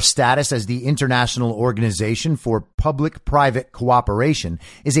 Today, our status as the International Organization for Public-Private Cooperation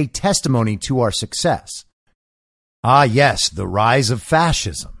is a testimony to our success. Ah, yes, the rise of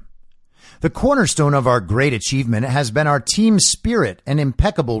fascism. The cornerstone of our great achievement has been our team spirit and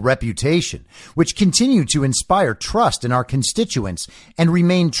impeccable reputation, which continue to inspire trust in our constituents and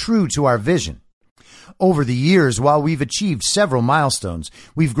remain true to our vision. Over the years, while we've achieved several milestones,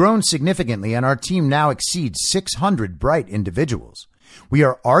 we've grown significantly and our team now exceeds 600 bright individuals. We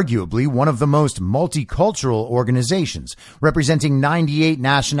are arguably one of the most multicultural organizations, representing 98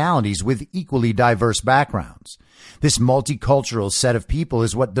 nationalities with equally diverse backgrounds. This multicultural set of people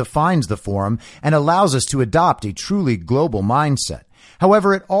is what defines the Forum and allows us to adopt a truly global mindset.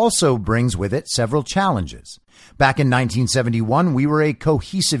 However, it also brings with it several challenges. Back in 1971, we were a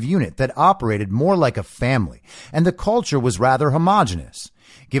cohesive unit that operated more like a family, and the culture was rather homogeneous.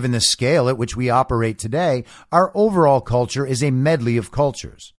 Given the scale at which we operate today, our overall culture is a medley of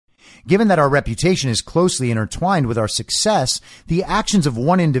cultures. Given that our reputation is closely intertwined with our success, the actions of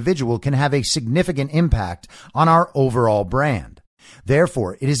one individual can have a significant impact on our overall brand.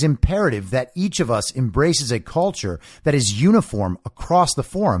 Therefore, it is imperative that each of us embraces a culture that is uniform across the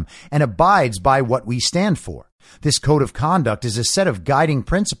Forum and abides by what we stand for. This code of conduct is a set of guiding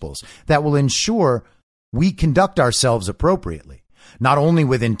principles that will ensure we conduct ourselves appropriately, not only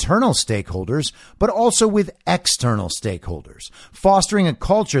with internal stakeholders, but also with external stakeholders, fostering a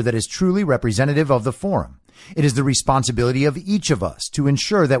culture that is truly representative of the Forum. It is the responsibility of each of us to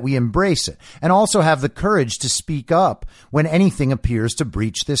ensure that we embrace it and also have the courage to speak up when anything appears to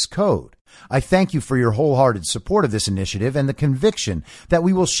breach this code. I thank you for your wholehearted support of this initiative and the conviction that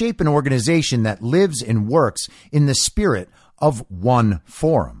we will shape an organization that lives and works in the spirit of one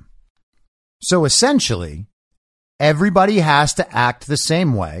forum. So essentially, everybody has to act the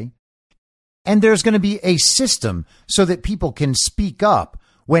same way, and there's going to be a system so that people can speak up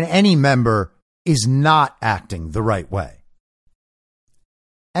when any member is not acting the right way.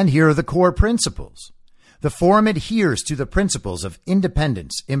 And here are the core principles. The forum adheres to the principles of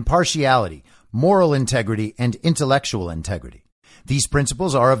independence, impartiality, moral integrity, and intellectual integrity. These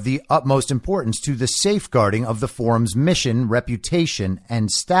principles are of the utmost importance to the safeguarding of the forum's mission, reputation,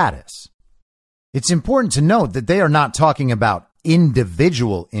 and status. It's important to note that they are not talking about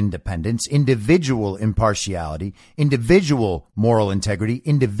individual independence, individual impartiality, individual moral integrity,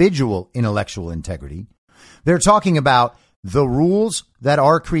 individual intellectual integrity. They're talking about the rules that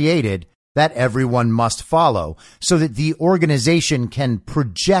are created that everyone must follow so that the organization can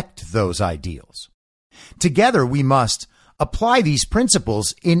project those ideals. Together, we must apply these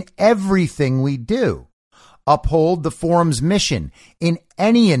principles in everything we do, uphold the forum's mission in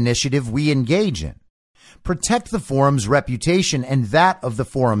any initiative we engage in, protect the forum's reputation and that of the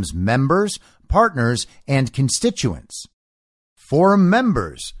forum's members, partners, and constituents. Forum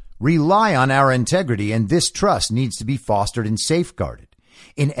members rely on our integrity, and this trust needs to be fostered and safeguarded.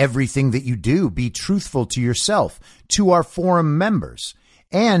 In everything that you do, be truthful to yourself, to our forum members,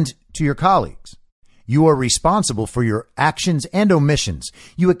 and to your colleagues. You are responsible for your actions and omissions.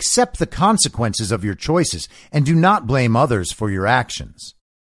 You accept the consequences of your choices and do not blame others for your actions.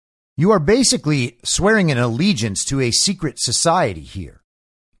 You are basically swearing an allegiance to a secret society here.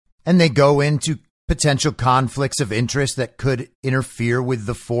 And they go into potential conflicts of interest that could interfere with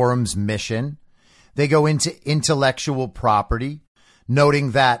the forum's mission. They go into intellectual property,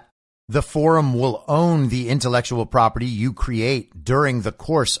 noting that the forum will own the intellectual property you create during the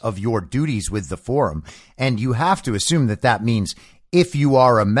course of your duties with the forum. And you have to assume that that means if you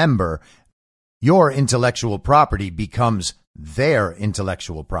are a member, your intellectual property becomes their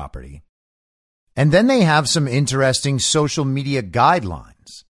intellectual property. And then they have some interesting social media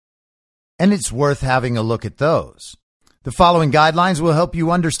guidelines. And it's worth having a look at those. The following guidelines will help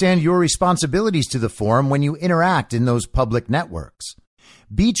you understand your responsibilities to the forum when you interact in those public networks.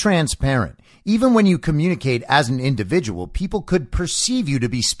 Be transparent. Even when you communicate as an individual, people could perceive you to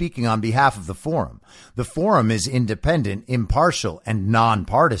be speaking on behalf of the forum. The forum is independent, impartial, and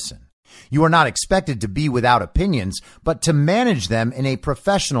nonpartisan. You are not expected to be without opinions, but to manage them in a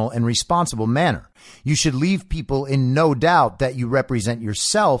professional and responsible manner. You should leave people in no doubt that you represent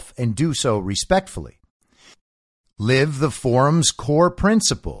yourself and do so respectfully. Live the forum's core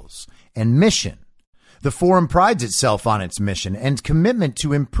principles and mission. The forum prides itself on its mission and commitment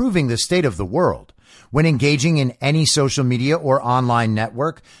to improving the state of the world. When engaging in any social media or online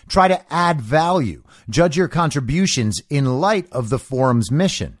network, try to add value. Judge your contributions in light of the forum's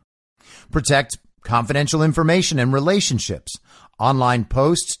mission. Protect confidential information and relationships. Online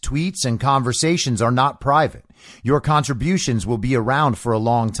posts, tweets, and conversations are not private. Your contributions will be around for a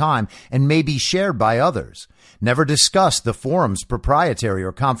long time and may be shared by others. Never discuss the forum's proprietary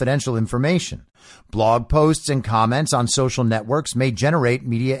or confidential information. Blog posts and comments on social networks may generate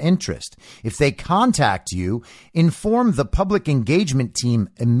media interest. If they contact you, inform the public engagement team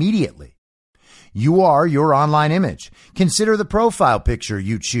immediately. You are your online image. Consider the profile picture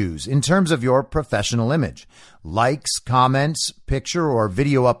you choose in terms of your professional image. Likes, comments, picture, or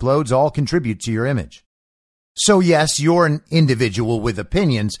video uploads all contribute to your image. So yes, you're an individual with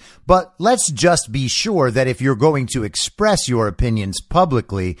opinions, but let's just be sure that if you're going to express your opinions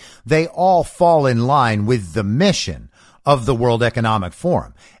publicly, they all fall in line with the mission of the World Economic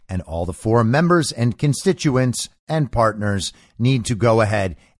Forum. And all the forum members and constituents and partners need to go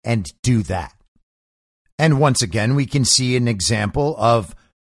ahead and do that. And once again, we can see an example of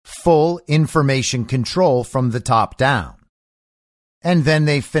full information control from the top down. And then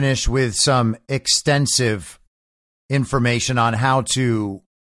they finish with some extensive information on how to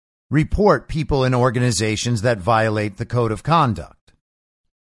report people in organizations that violate the code of conduct.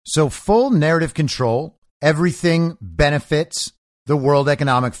 So full narrative control, everything benefits the World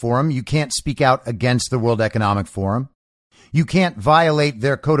Economic Forum. You can't speak out against the World Economic Forum. You can't violate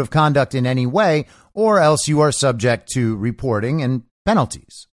their code of conduct in any way, or else you are subject to reporting and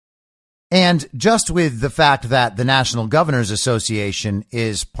penalties. And just with the fact that the National Governors Association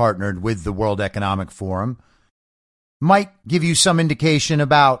is partnered with the World Economic Forum might give you some indication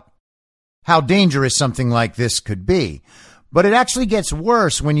about how dangerous something like this could be. But it actually gets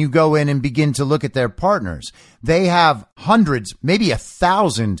worse when you go in and begin to look at their partners. They have hundreds, maybe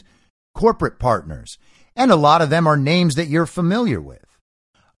 1,000 corporate partners, and a lot of them are names that you're familiar with.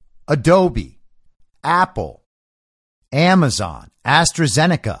 Adobe, Apple, Amazon,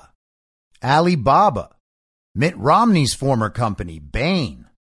 AstraZeneca, Alibaba, Mitt Romney's former company, Bain,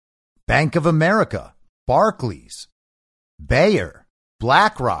 Bank of America, Barclays, Bayer,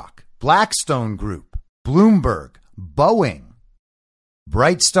 BlackRock, Blackstone Group, Bloomberg, Boeing,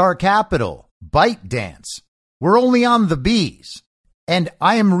 Brightstar Capital, ByteDance. We're only on the B's, and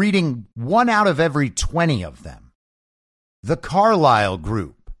I am reading 1 out of every 20 of them. The Carlyle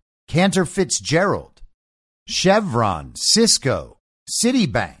Group, Cantor Fitzgerald, Chevron, Cisco,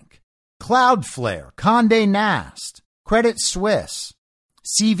 Citibank, Cloudflare, Condé Nast, Credit Suisse,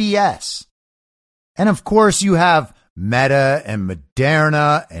 CVS. And of course you have Meta and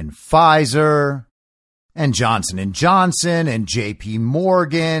Moderna and Pfizer and Johnson & Johnson and JP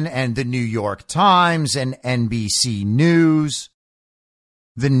Morgan and the New York Times and NBC News,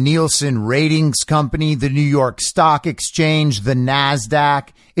 the Nielsen Ratings Company, the New York Stock Exchange, the NASDAQ.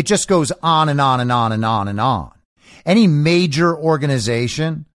 It just goes on and on and on and on and on. Any major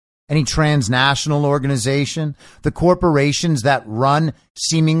organization, any transnational organization, the corporations that run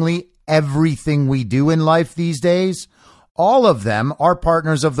seemingly everything we do in life these days, all of them are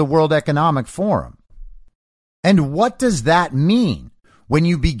partners of the World Economic Forum. And what does that mean when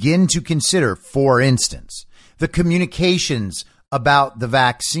you begin to consider, for instance, the communications about the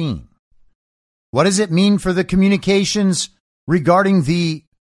vaccine? What does it mean for the communications regarding the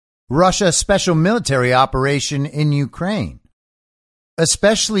Russia special military operation in Ukraine?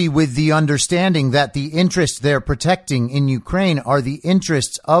 Especially with the understanding that the interests they're protecting in Ukraine are the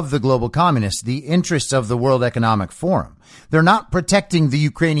interests of the global communists, the interests of the World Economic Forum. They're not protecting the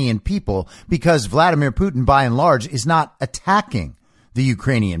Ukrainian people because Vladimir Putin, by and large, is not attacking the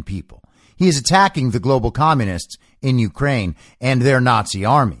Ukrainian people. He is attacking the global communists in Ukraine and their Nazi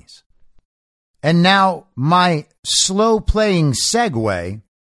armies. And now my slow playing segue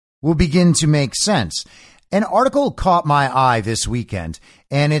will begin to make sense. An article caught my eye this weekend,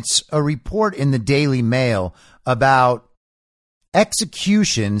 and it's a report in the Daily Mail about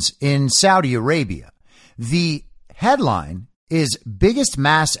executions in Saudi Arabia. The headline is "Biggest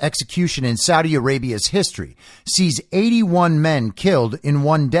Mass Execution in Saudi Arabia's History Sees 81 Men Killed in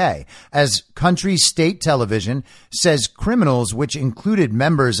One Day," as country's state television says criminals, which included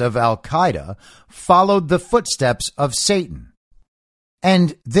members of Al-Qaeda, followed the footsteps of Satan.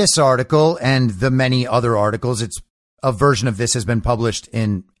 And this article and the many other articles, a version of this has been published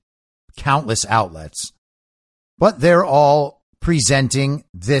in countless outlets, but they're all presenting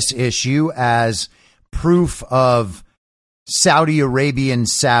this issue as proof of Saudi Arabian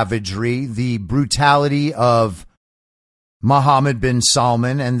savagery, the brutality of Mohammed bin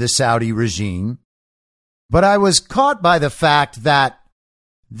Salman and the Saudi regime. But I was caught by the fact that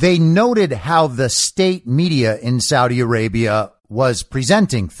they noted how the state media in Saudi Arabia was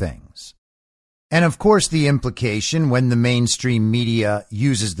presenting things. And of course, the implication when the mainstream media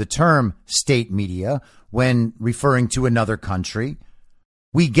uses the term state media when referring to another country,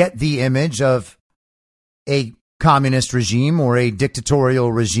 we get the image of a communist regime or a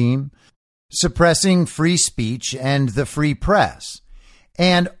dictatorial regime suppressing free speech and the free press.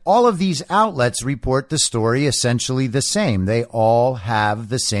 And all of these outlets report the story essentially the same. They all have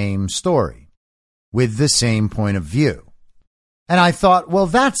the same story with the same point of view. And I thought, well,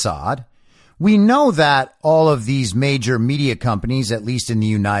 that's odd. We know that all of these major media companies, at least in the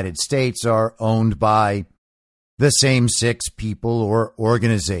United States, are owned by the same 6 people or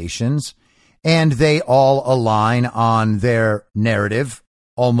organizations, and they all align on their narrative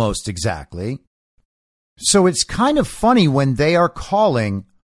almost exactly. So it's kind of funny when they are calling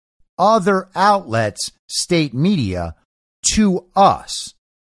other outlets state media to us.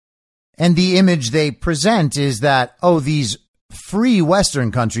 And the image they present is that, oh, these free Western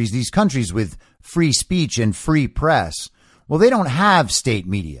countries, these countries with free speech and free press, well, they don't have state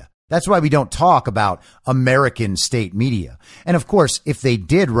media. That's why we don't talk about American state media. And of course, if they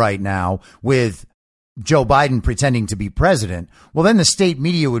did right now with Joe Biden pretending to be president, well, then the state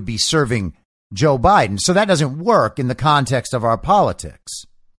media would be serving Joe Biden. So that doesn't work in the context of our politics.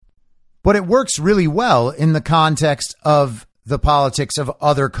 But it works really well in the context of the politics of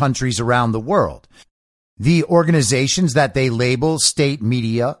other countries around the world. The organizations that they label state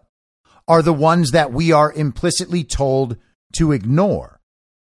media are the ones that we are implicitly told to ignore,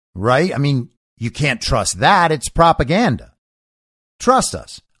 right? I mean, you can't trust that. It's propaganda. Trust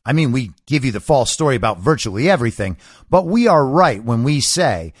us. I mean, we give you the false story about virtually everything, but we are right when we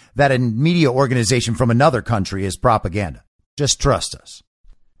say that a media organization from another country is propaganda. Just trust us.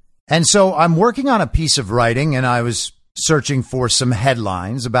 And so I'm working on a piece of writing, and I was searching for some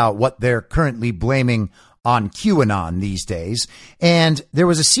headlines about what they're currently blaming on QAnon these days. And there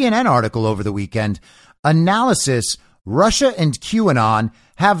was a CNN article over the weekend, Analysis, Russia and QAnon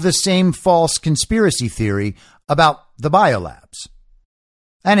have the same false conspiracy theory about the biolabs.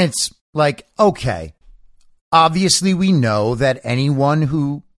 And it's like, okay, obviously we know that anyone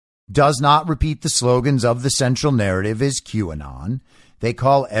who does not repeat the slogans of the central narrative is QAnon. They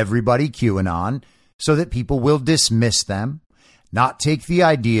call everybody QAnon so that people will dismiss them, not take the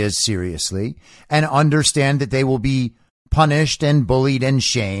ideas seriously, and understand that they will be punished and bullied and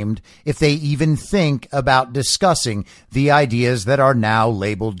shamed if they even think about discussing the ideas that are now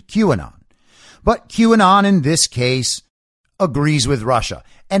labeled QAnon. But QAnon in this case agrees with Russia.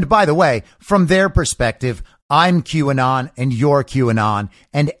 And by the way, from their perspective, I'm QAnon and you're QAnon,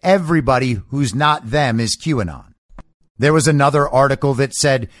 and everybody who's not them is QAnon. There was another article that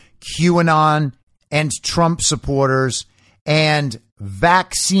said QAnon and Trump supporters and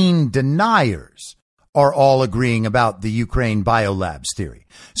vaccine deniers are all agreeing about the Ukraine biolabs theory.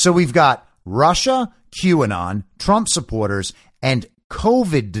 So we've got Russia, QAnon, Trump supporters, and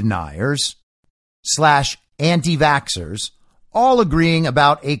COVID deniers / anti-vaxxers all agreeing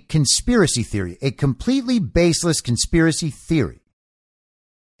about a conspiracy theory, a completely baseless conspiracy theory.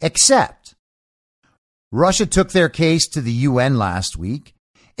 Except Russia took their case to the UN last week,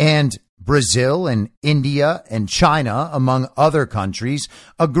 and Brazil and India and China, among other countries,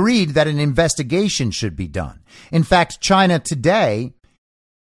 agreed that an investigation should be done. In fact, China today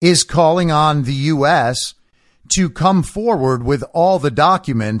is calling on the U.S. to come forward with all the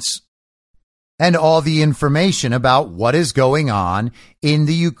documents and all the information about what is going on in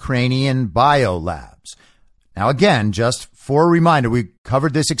the Ukrainian biolabs. Now, again, just for a reminder, we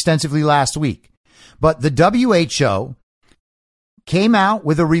covered this extensively last week, but the WHO came out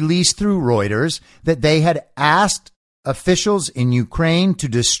with a release through Reuters that they had asked officials in Ukraine to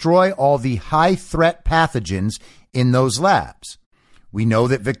destroy all the high threat pathogens in those labs. We know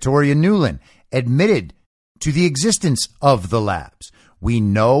that Victoria Nuland admitted to the existence of the labs. We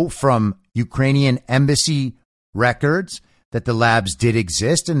know from Ukrainian embassy records that the labs did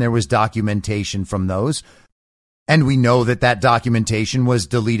exist and there was documentation from those. And we know that that documentation was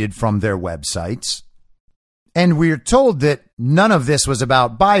deleted from their websites. And we're told that none of this was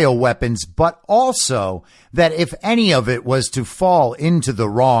about bioweapons, but also that if any of it was to fall into the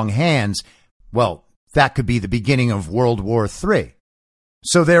wrong hands, well, that could be the beginning of World War III.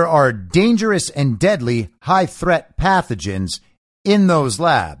 So there are dangerous and deadly high-threat pathogens in those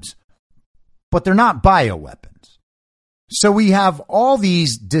labs, but they're not bioweapons. So we have all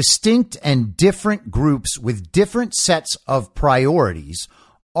these distinct and different groups with different sets of priorities,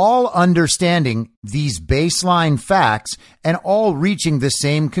 all understanding these baseline facts and all reaching the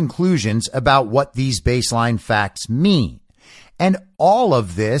same conclusions about what these baseline facts mean. And all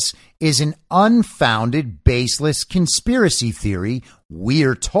of this is an unfounded, baseless conspiracy theory,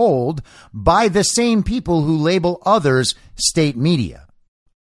 we're told, by the same people who label others state media.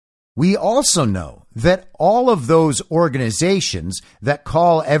 We also know that all of those organizations that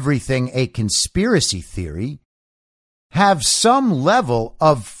call everything a conspiracy theory have some level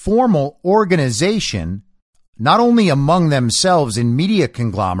of formal organization, not only among themselves in media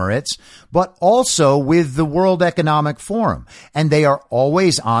conglomerates, but also with the World Economic Forum. And they are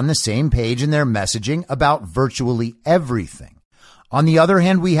always on the same page in their messaging about virtually everything. On the other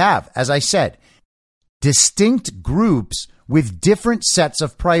hand, we have, as I said, distinct groups with different sets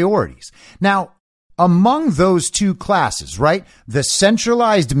of priorities. Now, among those two classes, right, the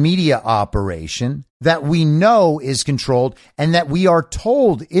centralized media operation that we know is controlled and that we are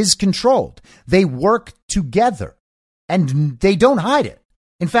told is controlled, they work together and they don't hide it.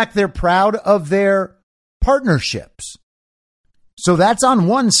 In fact, they're proud of their partnerships. So that's on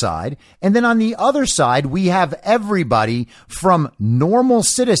one side. And then on the other side, we have everybody from normal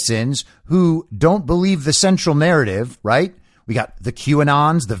citizens who don't believe the central narrative, right? We got the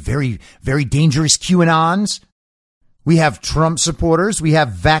QAnons, the very, very dangerous QAnons. We have Trump supporters. We have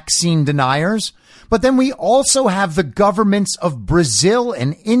vaccine deniers. But then we also have the governments of Brazil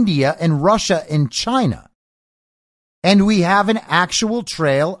and India and Russia and China. And we have an actual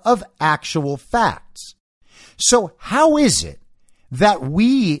trail of actual facts. So how is it that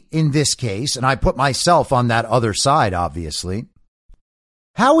we, in this case, and I put myself on that other side, obviously,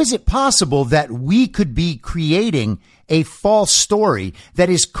 how is it possible that we could be creating a false story that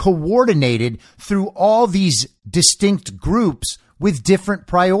is coordinated through all these distinct groups with different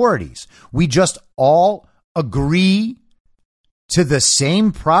priorities? We just all agree to the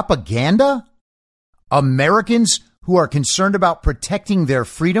same propaganda? Americans who are concerned about protecting their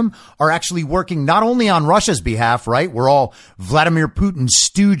freedom are actually working not only on Russia's behalf, right? We're all Vladimir Putin's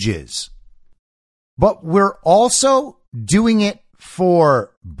stooges, but we're also doing it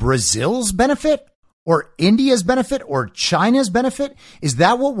for Brazil's benefit or India's benefit or China's benefit. Is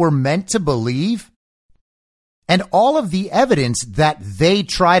that what we're meant to believe? And all of the evidence that they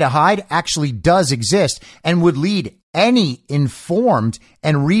try to hide actually does exist and would lead any informed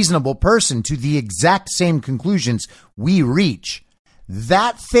and reasonable person to the exact same conclusions we reach.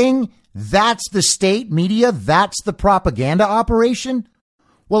 That thing, that's the state media, that's the propaganda operation?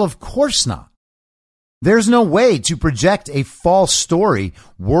 Well, of course not. There's no way to project a false story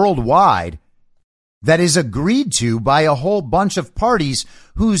worldwide that is agreed to by a whole bunch of parties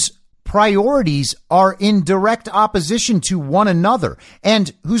whose priorities are in direct opposition to one another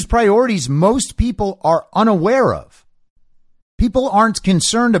and whose priorities most people are unaware of. People aren't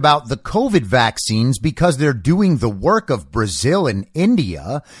concerned about the COVID vaccines because they're doing the work of Brazil and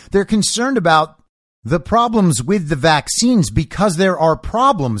India. They're concerned about the problems with the vaccines because there are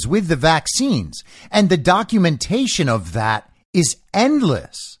problems with the vaccines. And the documentation of that is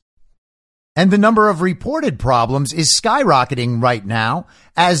endless. And the number of reported problems is skyrocketing right now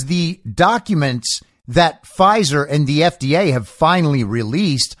as the documents that Pfizer and the FDA have finally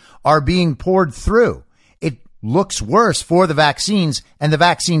released are being poured through. It looks worse for the vaccines and the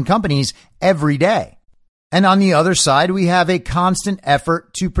vaccine companies every day. And on the other side, we have a constant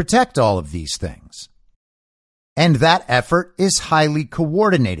effort to protect all of these things. And that effort is highly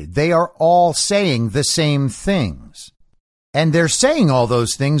coordinated. They are all saying the same things. And they're saying all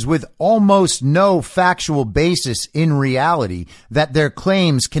those things with almost no factual basis in reality that their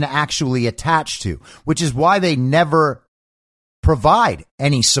claims can actually attach to, which is why they never provide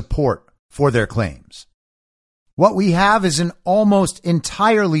any support for their claims. What we have is an almost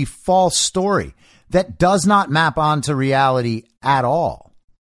entirely false story that does not map onto reality at all.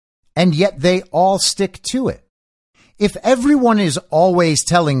 And yet they all stick to it. If everyone is always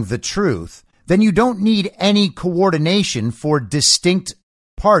telling the truth, then you don't need any coordination for distinct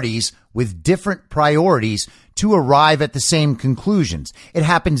parties with different priorities to arrive at the same conclusions. It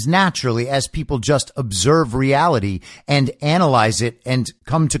happens naturally as people just observe reality and analyze it and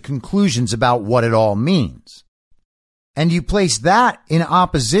come to conclusions about what it all means. And you place that in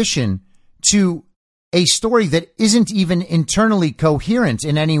opposition to a story that isn't even internally coherent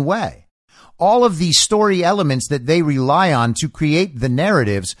in any way. All of these story elements that they rely on to create the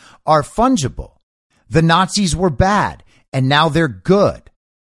narratives are fungible. The Nazis were bad, and now they're good.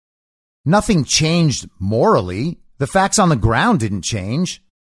 Nothing changed morally. The facts on the ground didn't change.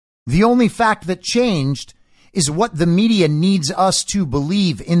 The only fact that changed is what the media needs us to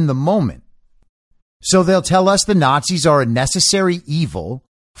believe in the moment. So they'll tell us the Nazis are a necessary evil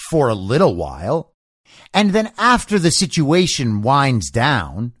for a little while, and then after the situation winds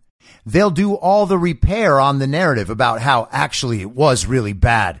down, they'll do all the repair on the narrative about how actually it was really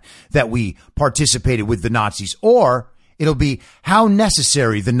bad that we participated with the Nazis, or it'll be how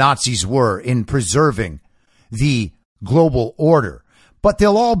necessary the Nazis were in preserving the global order. But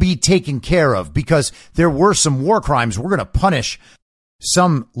they'll all be taken care of because there were some war crimes. We're going to punish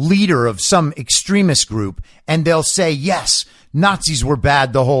some leader of some extremist group, and they'll say, yes, Nazis were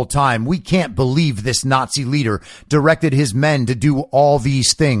bad the whole time. We can't believe this Nazi leader directed his men to do all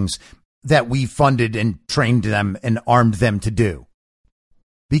these things that we funded and trained them and armed them to do.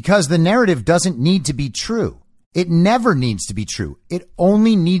 Because the narrative doesn't need to be true. It never needs to be true. It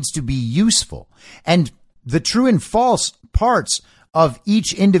only needs to be useful. And the true and false parts of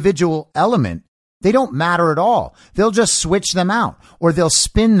each individual element, they don't matter at all. They'll just switch them out or they'll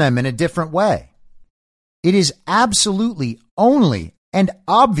spin them in a different way. It is absolutely only and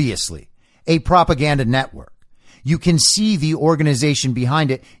obviously a propaganda network. You can see the organization behind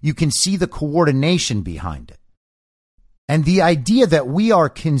it. You can see the coordination behind it. And the idea that we are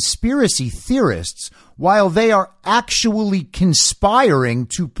conspiracy theorists while they are actually conspiring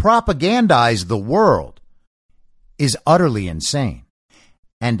to propagandize the world is utterly insane.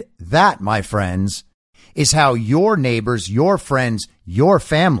 And that, my friends, is how your neighbors, your friends, your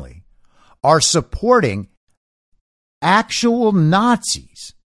family are supporting actual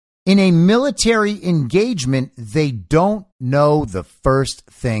Nazis in a military engagement they don't know the first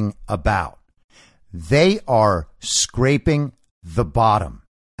thing about. They are scraping the bottom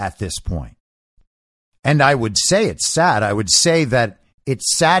at this point. And I would say it's sad. I would say that it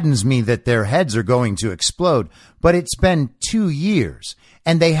saddens me that their heads are going to explode. But it's been 2 years,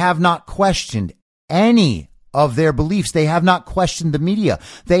 and they have not questioned any of their beliefs. They have not questioned the media.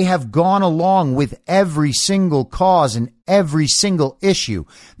 They have gone along with every single cause and every single issue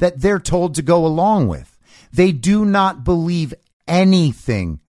that they're told to go along with. They do not believe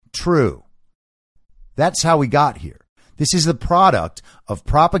anything true. That's how we got here. This is the product of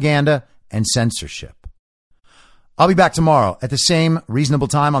propaganda and censorship. I'll be back tomorrow at the same reasonable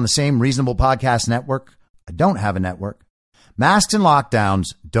time on the same reasonable podcast network. I don't have a network. Masks and lockdowns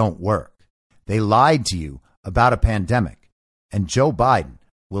don't work. They lied to you about a pandemic, and Joe Biden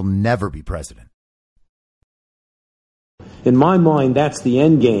will never be president. In my mind, that's the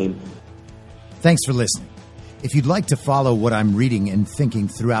end game. Thanks for listening. If you'd like to follow what I'm reading and thinking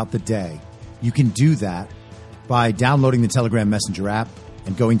throughout the day, you can do that by downloading the Telegram Messenger app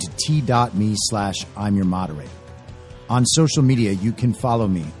and going to t.me/I'm your moderator. On social media, you can follow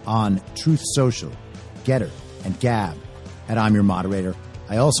me on Truth Social, Getter, and Gab at I'm your moderator.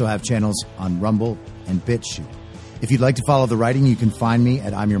 I also have channels on Rumble and BitChute. If you'd like to follow the writing, you can find me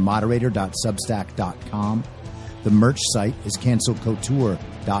at imyourmoderator.substack.com. The merch site is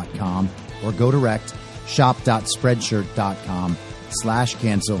cancelcouture.com, or go direct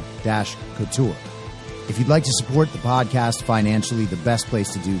shop.spreadshirt.com/cancel-couture. If you'd like to support the podcast financially, the best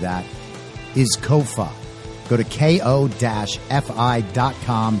place to do that is Ko-Fi. Go to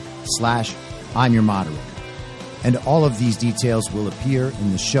ko-fi.com/I'm your moderator. And all of these details will appear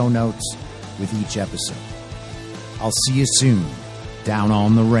in the show notes with each episode. I'll see you soon down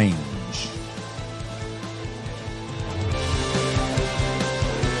on the range.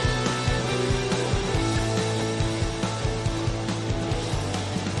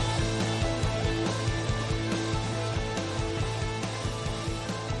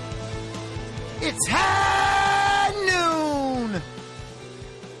 It's high noon.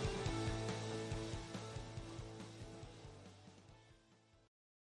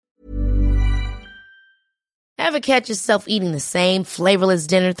 Ever catch yourself eating the same flavorless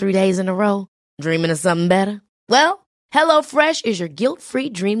dinner 3 days in a row? Dreaming of something better? Well, HelloFresh is your guilt-free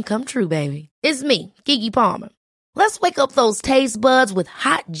dream come true, baby. It's me, Keke Palmer. Let's wake up those taste buds with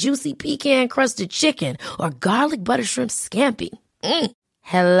hot, juicy pecan-crusted chicken or garlic butter shrimp scampi.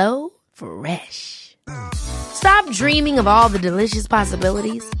 Hello Fresh. Stop dreaming of all the delicious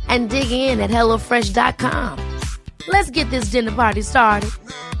possibilities and dig in at HelloFresh.com. Let's get this dinner party started.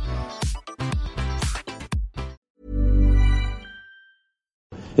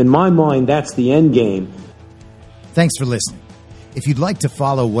 In my mind, that's the end game. Thanks for listening. If you'd like to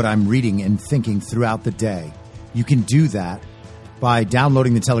follow what I'm reading and thinking throughout the day, you can do that by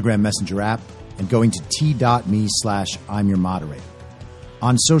downloading the Telegram Messenger app and going to t.me/I'm your moderator.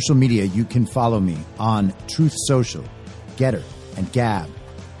 On social media, you can follow me on Truth Social, Getter, and Gab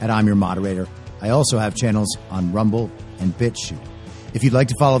at I'm your moderator. I also have channels on Rumble and BitChute. If you'd like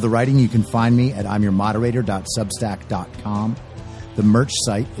to follow the writing, you can find me at imyourmoderator.substack.com. The merch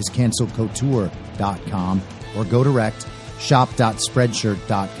site is cancelcouture.com, or go direct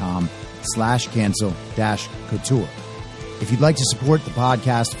shop.spreadshirt.com/cancel-couture. If you'd like to support the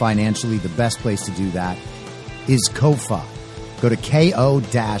podcast financially, the best place to do that is Ko-Fi. Go to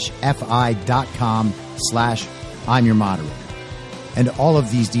ko-fi.com/I'm your moderator. And all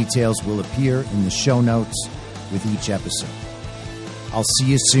of these details will appear in the show notes with each episode. I'll see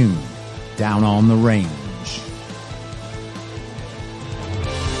you soon down on the range.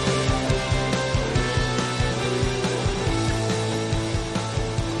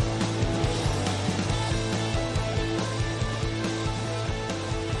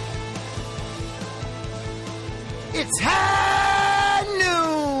 It's high